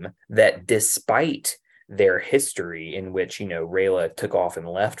them that despite their history in which Rayla took off and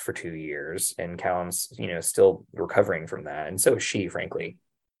left for 2 years and Callum's still recovering from that, and so is she, frankly.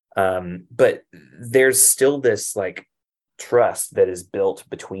 But there's still this like trust that is built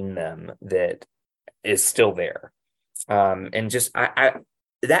between them that is still there. And just I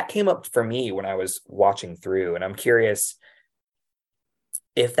that came up for me when I was watching through, and I'm curious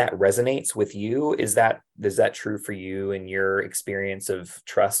if that resonates with you. Is that true for you in your experience of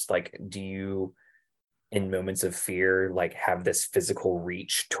trust? Like, do you in moments of fear like have this physical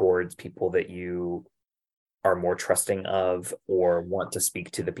reach towards people that you are more trusting of, or want to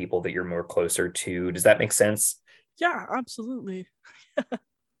speak to the people that you're more closer to? Does that make sense? Yeah, absolutely.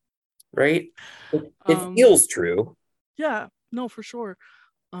 Right, it Um, feels true. yeah, no, for sure.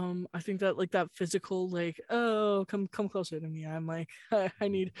 I think that like that physical, like, oh, come closer to me. I'm like, I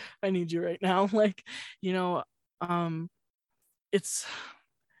need you right now. Like, you know, um, it's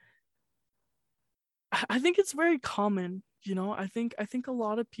I think it's very common, I think a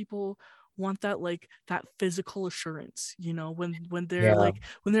lot of people want that, like that physical assurance, when they're Yeah. like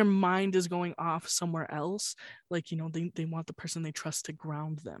when their mind is going off somewhere else, like, they want the person they trust to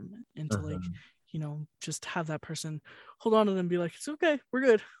ground them and to like, Mhm. just have that person hold on to them and be like, it's okay, we're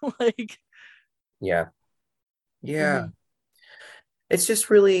good. Like, Yeah. Yeah. mhm, It's just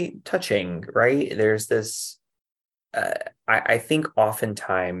really touching, right? There's this uh, I think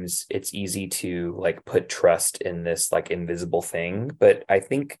oftentimes it's easy to like put trust in this like invisible thing, but I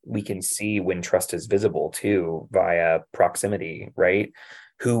think we can see when trust is visible too via proximity, right?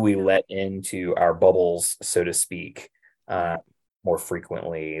 Who we yeah, let into our bubbles, so to speak. Uh, right, more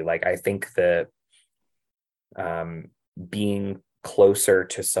frequently. Like I think that um, being closer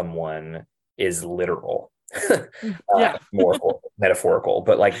to someone is literal. Yeah. More metaphorical,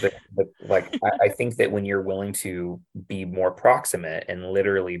 but like I think that when you're willing to be more proximate and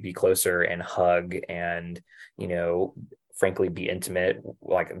literally be closer and hug and, you know, frankly be intimate,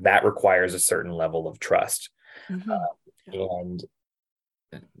 like that requires a certain level of trust. Hmm. Yeah. And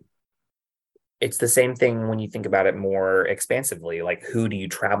it's the same thing when you think about it more expansively. Like, who do you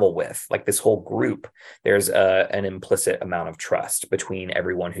travel with? Like this whole group, there's an implicit amount of trust between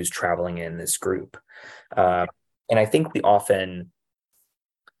everyone who's traveling in this group. Um, and I think we often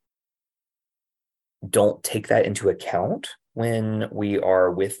don't take that into account when we are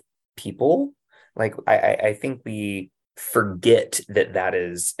with people. Like, I think we forget that that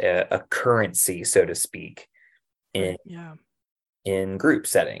is a currency, so to speak, in Right. Yeah. group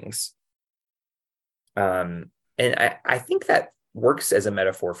settings. And I think that works as a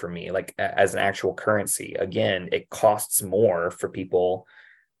metaphor for me, like as an actual currency. Again, it costs more for people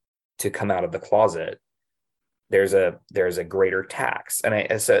to come out of the closet. There's a greater tax. And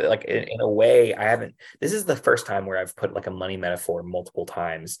I so like in a way, I haven't this is the first time where I've put like a money metaphor multiple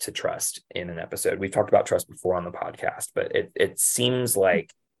times to trust in an episode. We've talked about trust before on the podcast, but it seems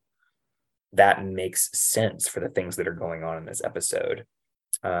like that makes sense for the things that are going on in this episode.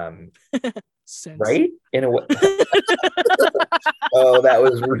 Um, Sense. right? In a way. Oh, that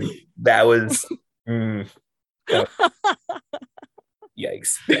was mm, that was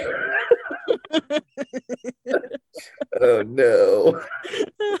yikes. Oh no.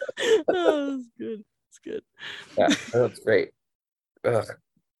 Oh, it's good. It's good. Yeah, that's great. Ugh.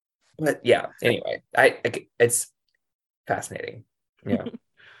 But yeah, anyway, it's fascinating. Yeah.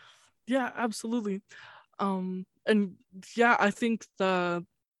 Yeah, absolutely. And yeah, I think the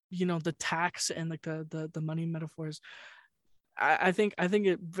tax and like the money metaphors, I think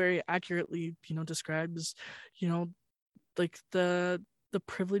it very accurately, describes, you know, like the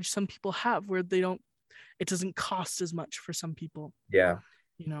privilege some people have where they don't it doesn't cost as much for some people, Yeah.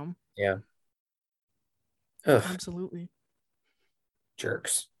 you know. Yeah. Ugh, Absolutely.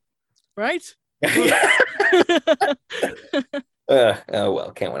 jerks. Right? Oh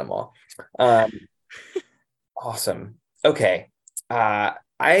well, can't win them all. Um, awesome. Okay. I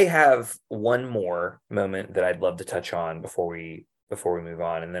have one more moment that I'd love to touch on before we move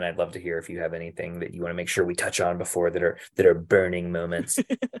on, and then I'd love to hear if you have anything that you want to make sure we touch on before that are burning moments.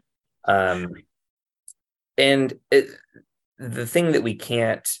 Um, and the thing that we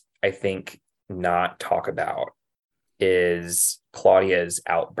can't, I think, not talk about is Claudia's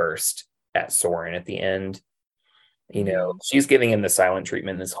outburst at Soren at the end. You know, Mhm. she's giving him the silent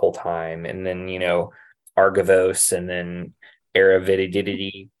treatment this whole time, and then Argivos, and then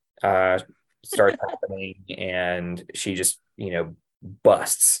Aravididity uh starts happening, and she just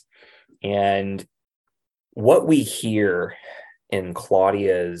busts. And what we hear in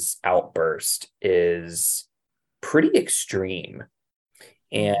Claudia's outburst is pretty extreme,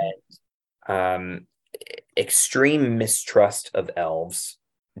 and Mhm. um extreme mistrust of elves,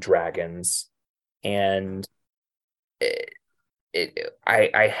 dragons, and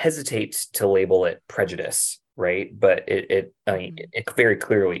I hesitate to label it prejudice, right? But I mean, Mhm. it very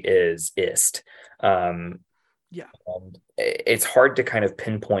clearly is ist. Um, Yeah. and it's hard to kind of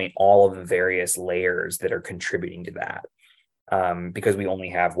pinpoint all of the various layers that are contributing to that, because we only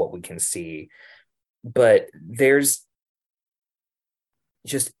have what we can see. But there's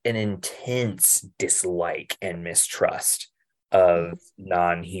just an intense dislike and mistrust of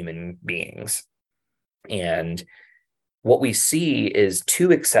non-human beings. And what we see is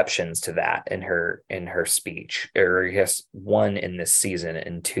two exceptions to that in her speech, or yes, one in this season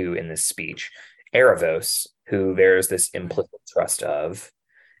and two in this speech. Erebos, who there's this Right. implicit trust of,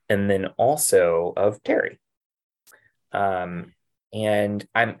 and then also of Terry. Um, and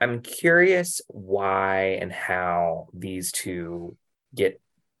I'm curious why and how these two get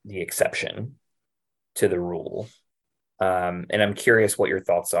the exception to the rule. And I'm curious what your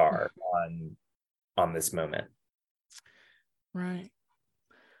thoughts are on this moment. Right.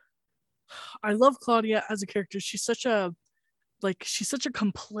 I love Claudia as a character. She's such a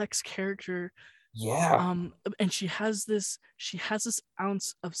complex character. Yeah. And she has this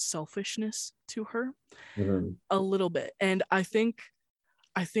ounce of selfishness to her, Mhm. a little bit. And I think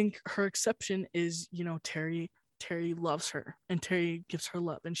her exception is, Terry loves her and Terry gives her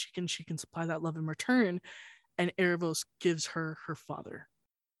love, and she can supply that love in return, and Erebos gives her her father.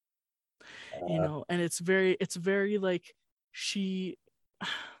 Uh, And it's very like she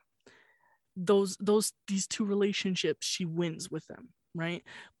those these two relationships, she wins with them, right?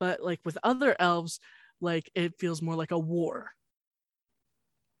 But like with other elves, like it feels more like a war,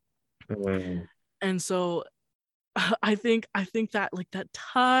 Mm, And so I think that like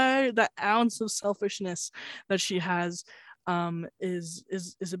that ounce of selfishness that she has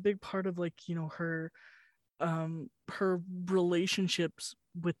is a big part of like, her relationships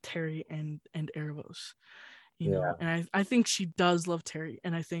with Terry and Erebos. yeah. And I think she does love Terry,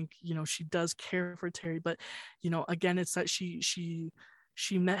 and I think, she does care for Terry, but again, it's that she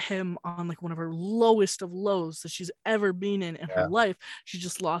met him on like one of her lowest of lows that she's ever been in her Yeah. life. She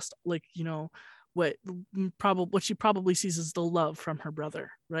just lost, like, what what she probably sees as the love from her brother,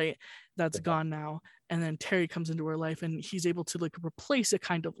 right? That's gone now. And then Terry comes into her life, and he's able to like replace a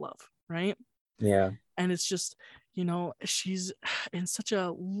kind of love, right? Yeah. And it's just, she's in such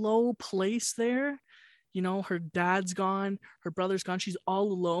a low place there. Her dad's gone, her brother's gone, she's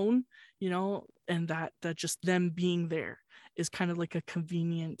all alone. And that just them being there is kind of like a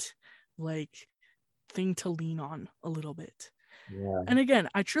convenient, like, thing to lean on a little bit. Yeah. And again,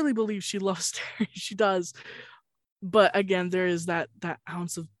 I truly believe she loves Terry. She does. But again, there is that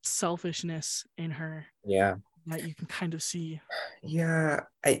ounce of selfishness in her Yeah. that you can kind of see. Yeah.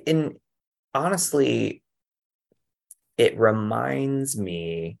 And honestly, it reminds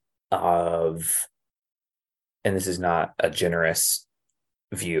me of, and this is not a generous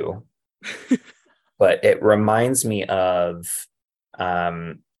view, but it reminds me of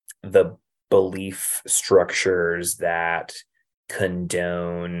the belief structures that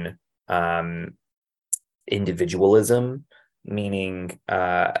condone individualism, meaning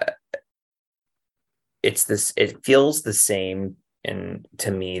it feels the same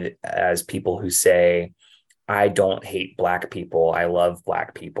to me as people who say, I don't hate Black people, I love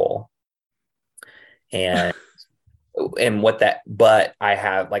Black people. And but I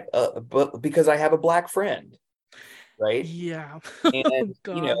have like, but because I have a Black friend, right? Yeah. Oh And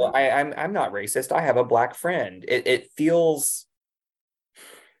God. I'm not racist. I have a Black friend. It feels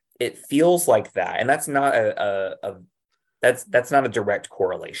like that, and that's not that's not a direct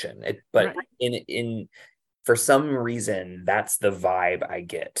correlation. But Right. in for some reason, that's the vibe I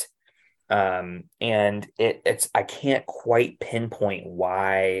get. And it's I can't quite pinpoint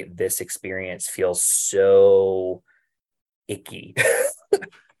why this experience feels so icky. uh,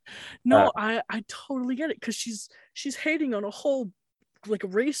 No, I totally get it, because she's hating on a whole, like,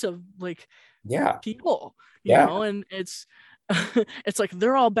 race of, like, yeah, people, yeah, and it's it's like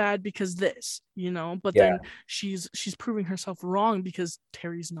they're all bad because this, but yeah, then she's proving herself wrong because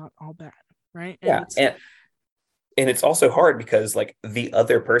Terry's not all bad, right? And yeah. And it's also hard because like the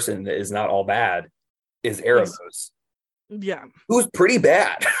other person that is not all bad is it's Erebos, yeah. who's pretty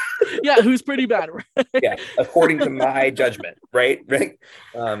bad. Yeah, who's pretty bad, right? Yeah, according to my judgment, right? Right.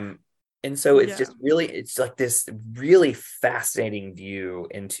 Um, and so Yeah. it's like this really fascinating view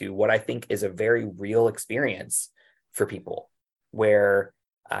into what I think is a very real experience for people, where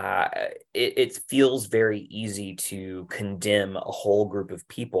uh, it feels very easy to condemn a whole group of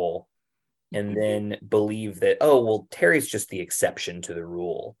people and Mhm. then believe that, oh, well, Terry's just the exception to the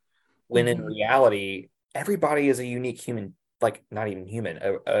rule. When in Mhm. reality, everybody is a unique human, like not even human,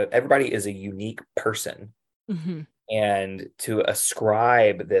 everybody is a unique person. Mhm. And to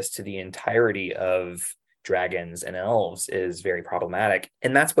ascribe this to the entirety of dragons and elves is very problematic.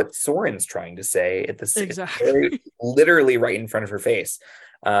 And that's what Soren's trying to say at this very Exactly. literally right in front of her face.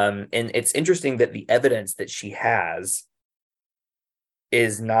 And it's interesting that the evidence that she has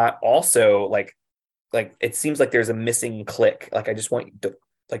is not also like it seems like there's a missing click. Like I just want you to,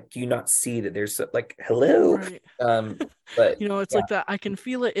 like, do you not see that there's like hello? Right. But It's yeah, like that. I can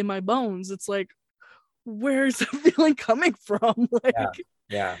feel it in my bones. It's like, where's the feeling coming from? yeah, Like,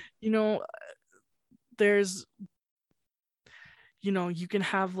 yeah, you know, there's, you can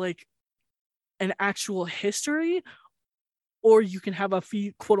have like an actual history, or you can have a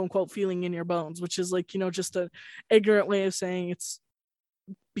quote unquote feeling in your bones, which is like, just a ignorant way of saying it's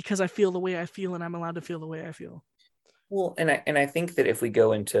because I feel the way I feel and I'm allowed to feel the way I feel. well, and I think that if we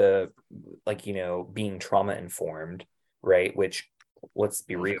go into like being trauma informed, right, which, let's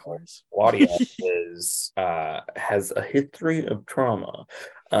be Of real, course. Claudia is has a history of trauma.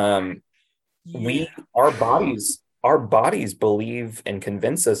 um Yeah. we our bodies believe and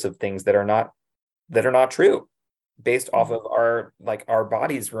convince us of things that are not true, based off of our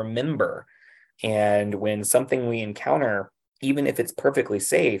bodies remember. And when something we encounter, even if it's perfectly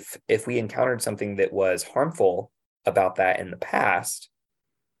safe, if we encountered something that was harmful about that in the past,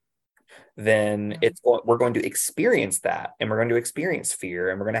 then Yeah. we're going to experience that, and we're going to experience fear,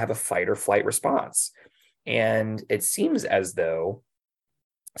 and we're going to have a fight or flight response. And it seems as though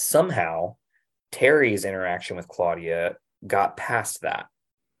somehow Terry's interaction with Claudia got past that.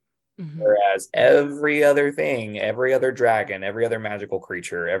 Hmm. Whereas every other thing, every other dragon, every other magical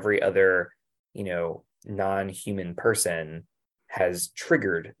creature, every other, non-human person has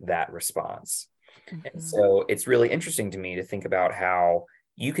triggered that response. And Hmm. so it's really interesting to me to think about how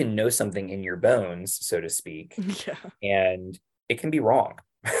you can know something in your bones, so to speak, Yeah, and it can be wrong.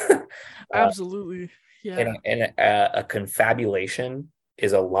 absolutely. And, Yeah. a confabulation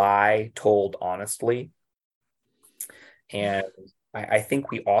is a lie told honestly. And I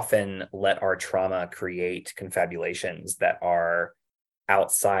think we often let our trauma create confabulations that are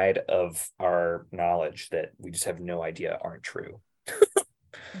outside of our knowledge that we just have no idea aren't true,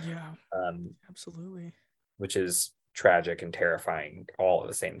 Yeah, um, absolutely. which is tragic and terrifying all at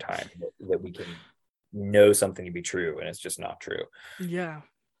the same time that we can know something to be true and it's just not true. Yeah.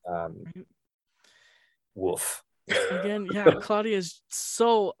 Um, Right. woof. Again, yeah, Claudia is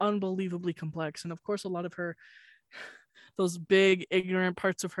so unbelievably complex. And of course, a lot of her, those big ignorant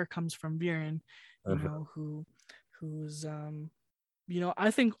parts of her comes from Viren, Mhm. who's,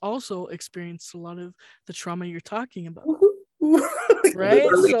 I think also experienced a lot of the trauma you're talking about. Right.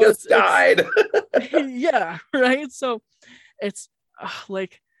 Literally So just it's, died. yeah, right. So it's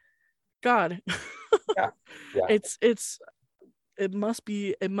like, God, Yeah, yeah, it's it must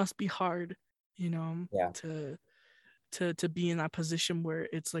be hard, yeah, to be in that position where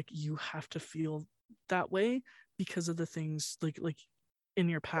it's like you have to feel that way because of the things like in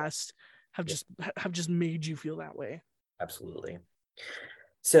your past have yeah, just made you feel that way. absolutely.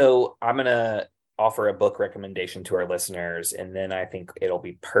 So I'm gonna offer a book recommendation to our listeners, and then I think it'll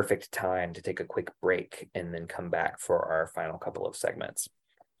be perfect time to take a quick break and then come back for our final couple of segments.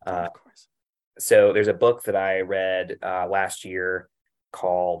 Yeah, Uh, of course. so there's a book that I read last year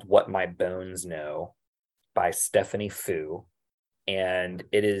called "What My Bones Know" by Stephanie Fu, and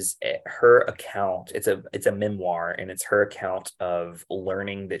it is her account. It's a memoir, and it's her account of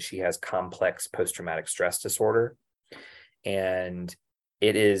learning that she has complex post traumatic stress disorder, and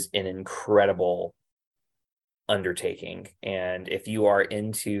it is an incredible undertaking. And if you are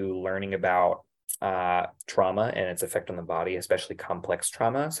into learning about trauma and its effect on the body, especially complex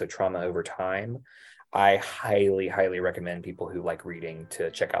trauma, so trauma over time, I highly, highly recommend people who like reading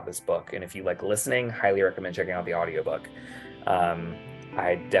to check out this book. And if you like listening, highly recommend checking out the audiobook. Um,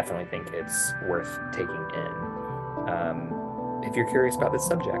 I definitely think it's worth taking in if you're curious about this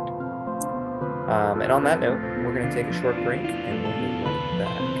subject. And on that note, we're going to take a short break and we'll be right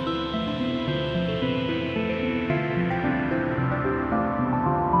back.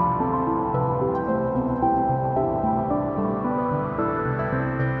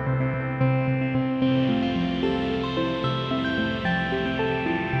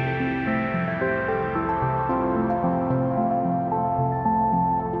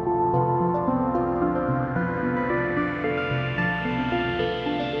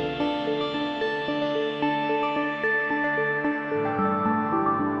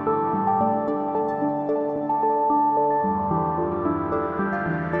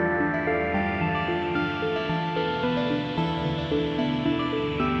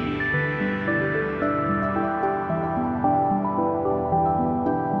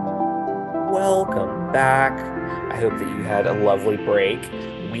 Welcome back. I hope that you had a lovely break.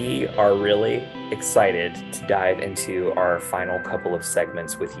 We are really excited to dive into our final couple of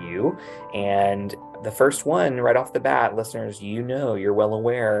segments with you. And the first one, right off the bat, listeners, you're well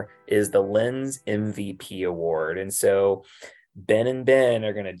aware, is the Lens MVP Award. And so Ben and Ben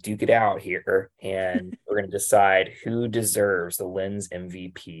are going to duke it out here, and we're going to decide who deserves the Lens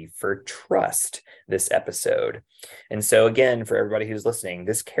MVP for trust this episode. And so, again, for everybody who's listening,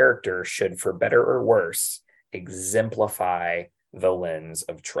 this character should, for better or worse, exemplify the lens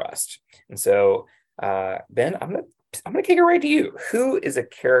of trust. And so, Ben, I'm gonna kick it right to you. Who is a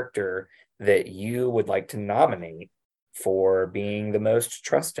character that you would like to nominate for being the most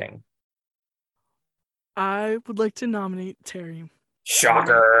trusting? I would like to nominate Terry. um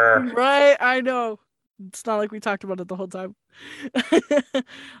Shocker. right, I know, it's not like we talked about it the whole time.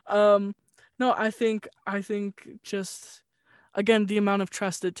 um no, I think just, again, the amount of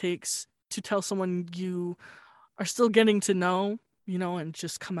trust it takes to tell someone you are still getting to know, and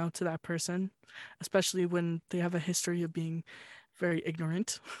just come out to that person, especially when they have a history of being very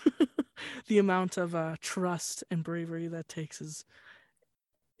ignorant. The amount of trust and bravery that takes is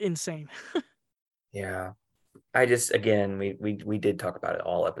insane. Yeah. I just again we did talk about it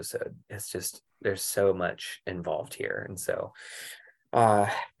all episode. It's just there's so much involved here. And so uh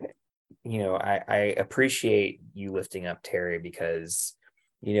I appreciate you lifting up Terry because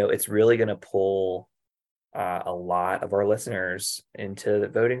it's really gonna pull a lot of our listeners into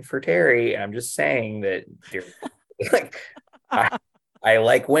voting for Terry. And I'm just saying that like I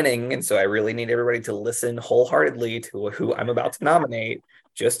like winning, and so I really need everybody to listen wholeheartedly to who I'm about to nominate.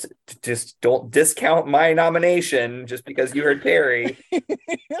 Just don't discount my nomination just because you heard Terry.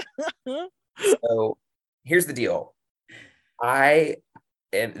 So here's the deal. I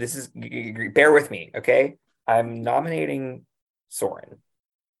and this is bear with me, okay? I'm nominating Soren.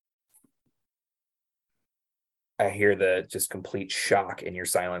 I hear the just complete shock in your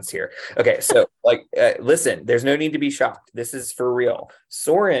silence here. Okay, so listen, there's no need to be shocked. This is for real.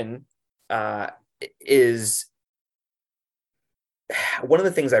 Soren is one of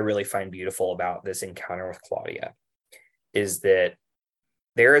the things I really find beautiful about this encounter with Claudia is that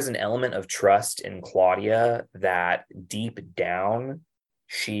there is an element of trust in Claudia that deep down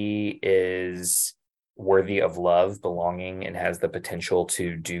she is worthy of love, belonging, and has the potential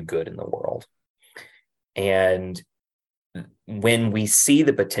to do good in the world. And when we see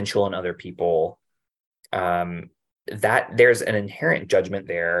the potential in other people, that there's an inherent judgment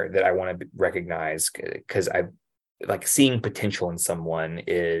there that I want to recognize, because I like seeing potential in someone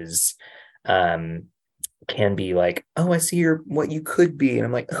is can be like, oh, I see what you could be, and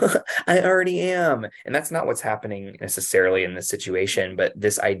I'm like, I already am, and that's not what's happening necessarily in this situation. But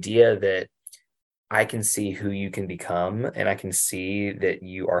this idea that I can see who you can become, and I can see that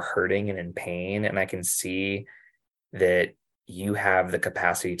you are hurting and in pain, and I can see that you have the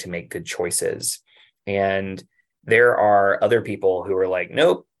capacity to make good choices. And there are other people who are like,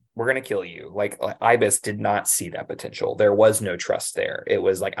 nope, we're going to kill you. Like Ibis did not see that potential. There was no trust there. It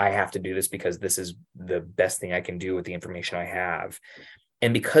was like, I have to do this because this is the best thing I can do with the information I have.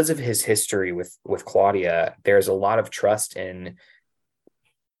 And because of his history with Claudia, there's a lot of trust in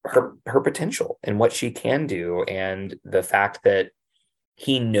her potential and what she can do, and the fact that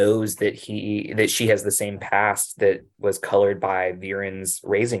he knows that she has the same past that was colored by Viren's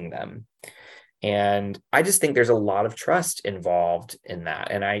raising them. And I just think there's a lot of trust involved in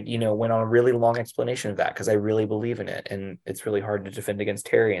that. And I, went on a really long explanation of that because I really believe in it. And it's really hard to defend against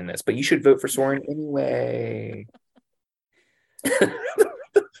Terry in this, but you should vote for Soren anyway.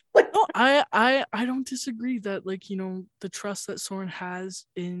 No, I don't disagree that, like, the trust that Soren has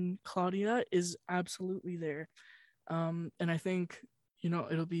in Claudia is absolutely there. And I think,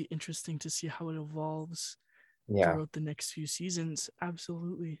 it'll be interesting to see how it evolves throughout the next few seasons.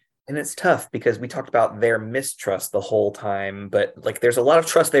 Absolutely. And it's tough because we talked about their mistrust the whole time, but like there's a lot of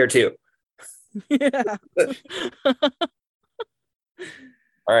trust there too. Yeah.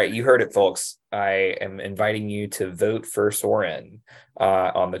 All right, you heard it, folks. I am inviting you to vote for Soren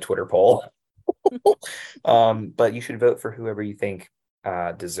on the Twitter poll. But you should vote for whoever you think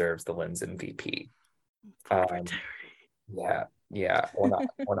deserves the Lens MVP. Yeah, or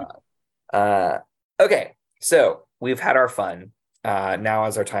not. Okay, so we've had our fun. Now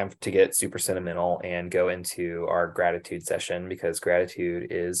is our time to get super sentimental and go into our gratitude session, because gratitude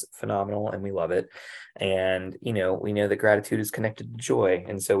is phenomenal and we love it. And, we know that gratitude is connected to joy.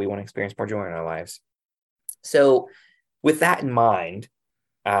 And so we want to experience more joy in our lives. So with that in mind,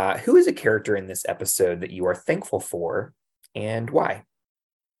 who is a character in this episode that you are thankful for and why?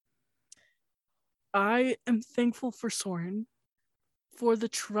 I am thankful for Soren for the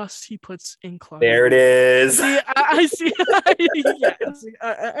trust he puts in Claudia. There it is. See, I see. Yeah, see,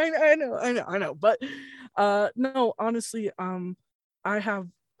 I know. But no, honestly, I have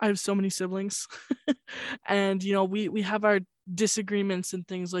so many siblings, and we have our disagreements and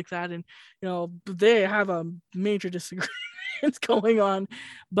things like that, and they have a major disagreement going on,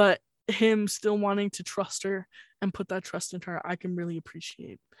 but him still wanting to trust her and put that trust in her, I can really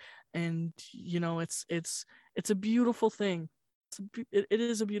appreciate. And it's a beautiful thing. It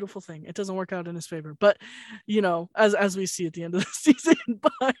is a beautiful thing. It doesn't work out in his favor, but as we see at the end of the season.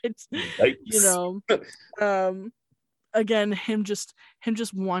 But again, him just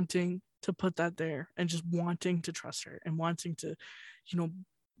wanting to put that there and just wanting to trust her and wanting to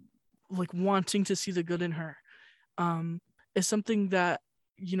wanting to see the good in her is something that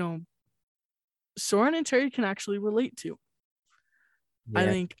Soren and Terry can actually relate to. Yeah.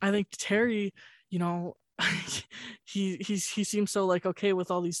 I think Terry, he seems so okay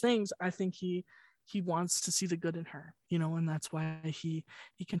with all these things. I think he wants to see the good in her, and that's why he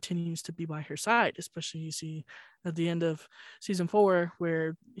continues to be by her side, especially you see at the end of season 4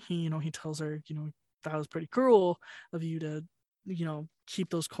 where he tells her, that was pretty cruel of you to, keep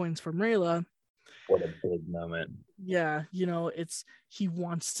those coins from Rayla. What a big moment. Yeah, he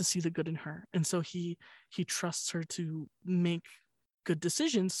wants to see the good in her, and so he trusts her to make good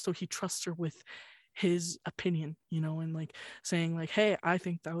decisions, so he trusts her with his opinion, and saying hey, I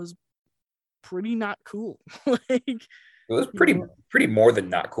think that was pretty not cool. It was You know, pretty more than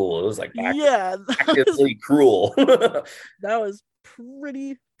not cool. It was like yeah, actively cruel. that was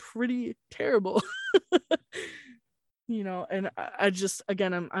pretty terrible. You know, and I just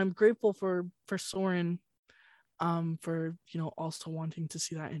again I'm grateful for Soren, for also wanting to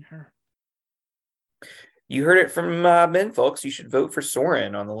see that in her. You heard it from men, folks. You should vote for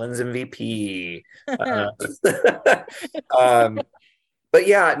Soren on the Lens MVP. Uh, um, but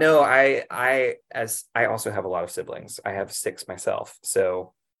yeah, no, I also have a lot of siblings. I have six myself.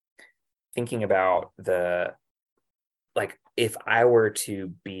 So thinking about the like, if I were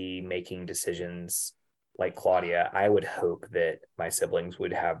to be making decisions like Claudia, I would hope that my siblings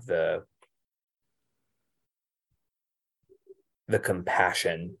would have the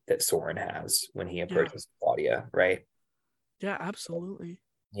compassion that Soren has when he Yeah, approaches Claudia, right? yeah, absolutely.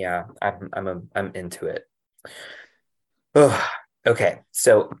 Yeah, I'm into it. Oh, okay,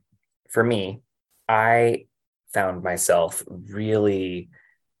 so for me, I found myself really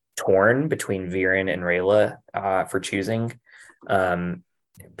torn between Viren and Rayla for choosing, um,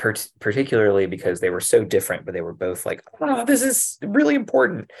 particularly because they were so different, but they were both like, oh, this is really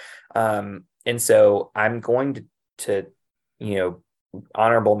important. And so I'm going to you know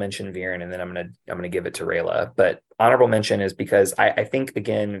honorable mention Viren, and then I'm gonna give it to Rayla. But honorable mention is because I think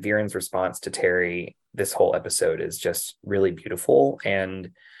again Viren's response to Terry this whole episode is just really beautiful,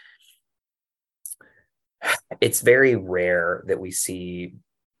 and it's very rare that we see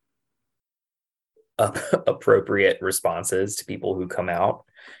appropriate responses to people who come out,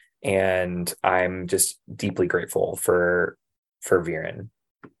 and I'm just deeply grateful for Viren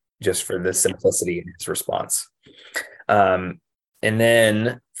just for the Yeah. simplicity in his response. Um, and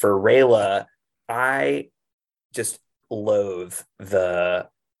then for Rayla, I just loathe the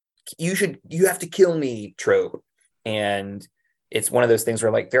you have to kill me trope. And it's one of those things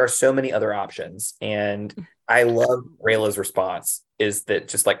where like there are so many other options. And I love Rayla's response is that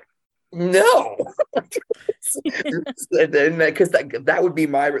just like, no. Because that would be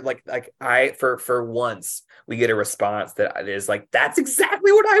my like I for once we get a response that is like that's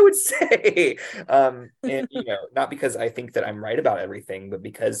exactly what I would say. And not because I think that I'm right about everything, but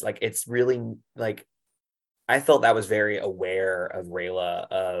because like it's really like I felt that was very aware of Rayla,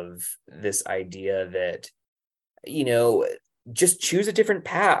 of this idea that, you know, just choose a different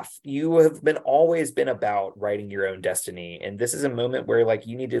path. You have been always been about writing your own destiny. And this is a moment where like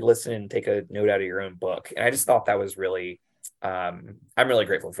you need to listen and take a note out of your own book. And I just thought that was really I'm really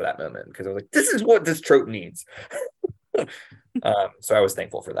grateful for that moment because I was like, this is what this trope needs. So I was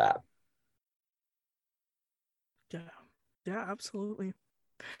thankful for that. Yeah, yeah, absolutely.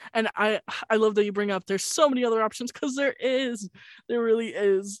 And I love that you bring up there's so many other options, because there really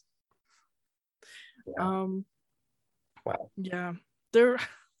is. Yeah. um Wow. yeah, there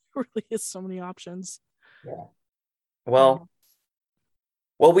really is so many options. Yeah. Um,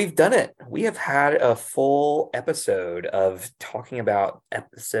 Well, we've done it. We have had a full episode of talking about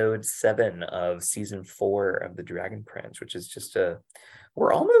episode 7 of season 4 of The Dragon Prince, which is just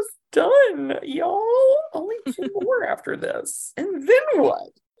we're almost done, y'all. Only 2 more after this. And then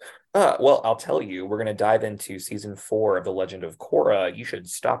what? Well, I'll tell you, we're going to dive into season 4 of The Legend of Korra. You should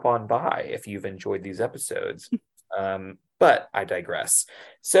stop on by if you've enjoyed these episodes. But I digress.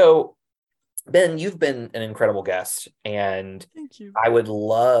 So, Ben, you've been an incredible guest, and Thank you. I would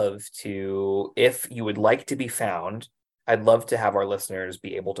love to, if you would like to be found, I'd love to have our listeners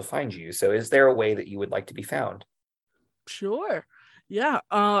be able to find you. So, is there a way that you would like to be found? Sure. Yeah.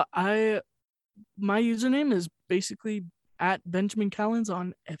 I My username is basically at Benjamin Callens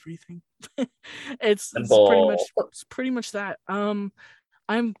on everything. Simple. It's pretty much that. I'm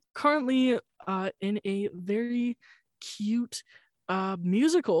currently in a very cute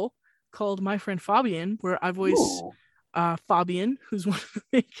musical called My Friend Fabian, where I voice Ooh, Fabian, who's one of the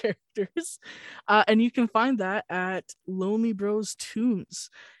main characters. And you can find that at Lonely Bros Tunes.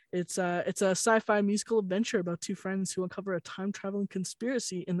 It's a sci-fi musical adventure about two friends who uncover a time-traveling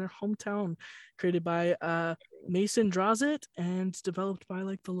conspiracy in their hometown, created by Mason Draws It and developed by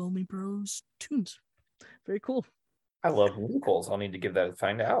like the Lonely Bros Tunes. Very cool. I love musicals. I'll need to give that a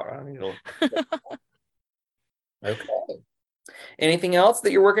find out. I need to... Okay. Anything else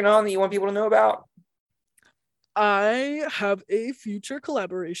that you're working on that you want people to know about? I have a future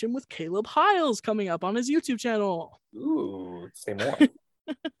collaboration with Caleb Hiles coming up on his YouTube channel. Ooh, say more.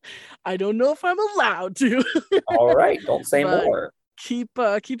 I don't know if I'm allowed to. All right, don't say But more. keep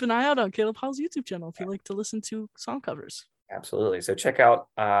an eye out on Caleb Hiles' YouTube channel if you like to listen to song covers. Absolutely. So check out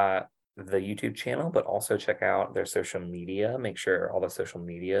the YouTube channel, but also check out their social media. Make sure all the social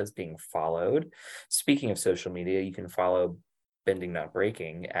media is being followed. Speaking of social media, you can follow Bending Not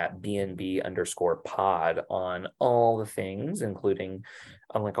Breaking at BNB_pod on all the things, including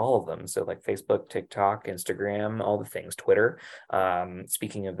on like all of them. So like Facebook, TikTok, Instagram, all the things, Twitter.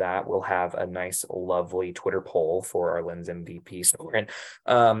 Speaking of that, we'll have a nice, lovely Twitter poll for our Lens MVP. So we're in.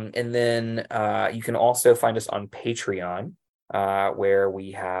 And then you can also find us on Patreon, where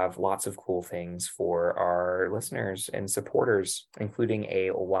we have lots of cool things for our listeners and supporters, including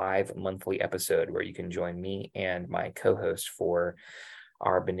a live monthly episode where you can join me and my co-host for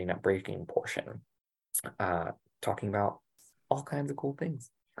our Bending Not Breaking portion, talking about all kinds of cool things.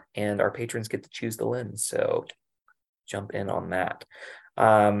 And our patrons get to choose the lens, so jump in on that.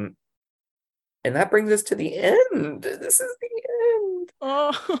 And that brings us to the end. This is the end.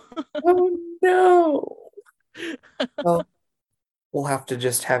 Oh no. Well, we'll have to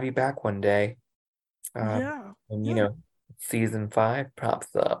just have you back one day. Yeah. And season 5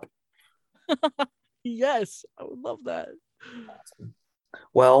 pops up. Yes, I would love that. Awesome.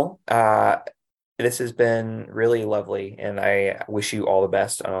 Well, this has been really lovely, and I wish you all the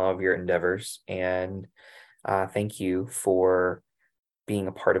best on all of your endeavors. And thank you for being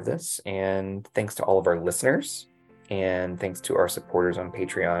a part of this. And thanks to all of our listeners. And thanks to our supporters on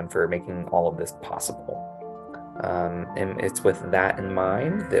Patreon for making all of this possible. And it's with that in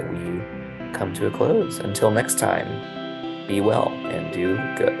mind that we come to a close. Until next time, be well and do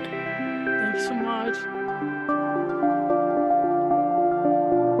good. Thanks so much.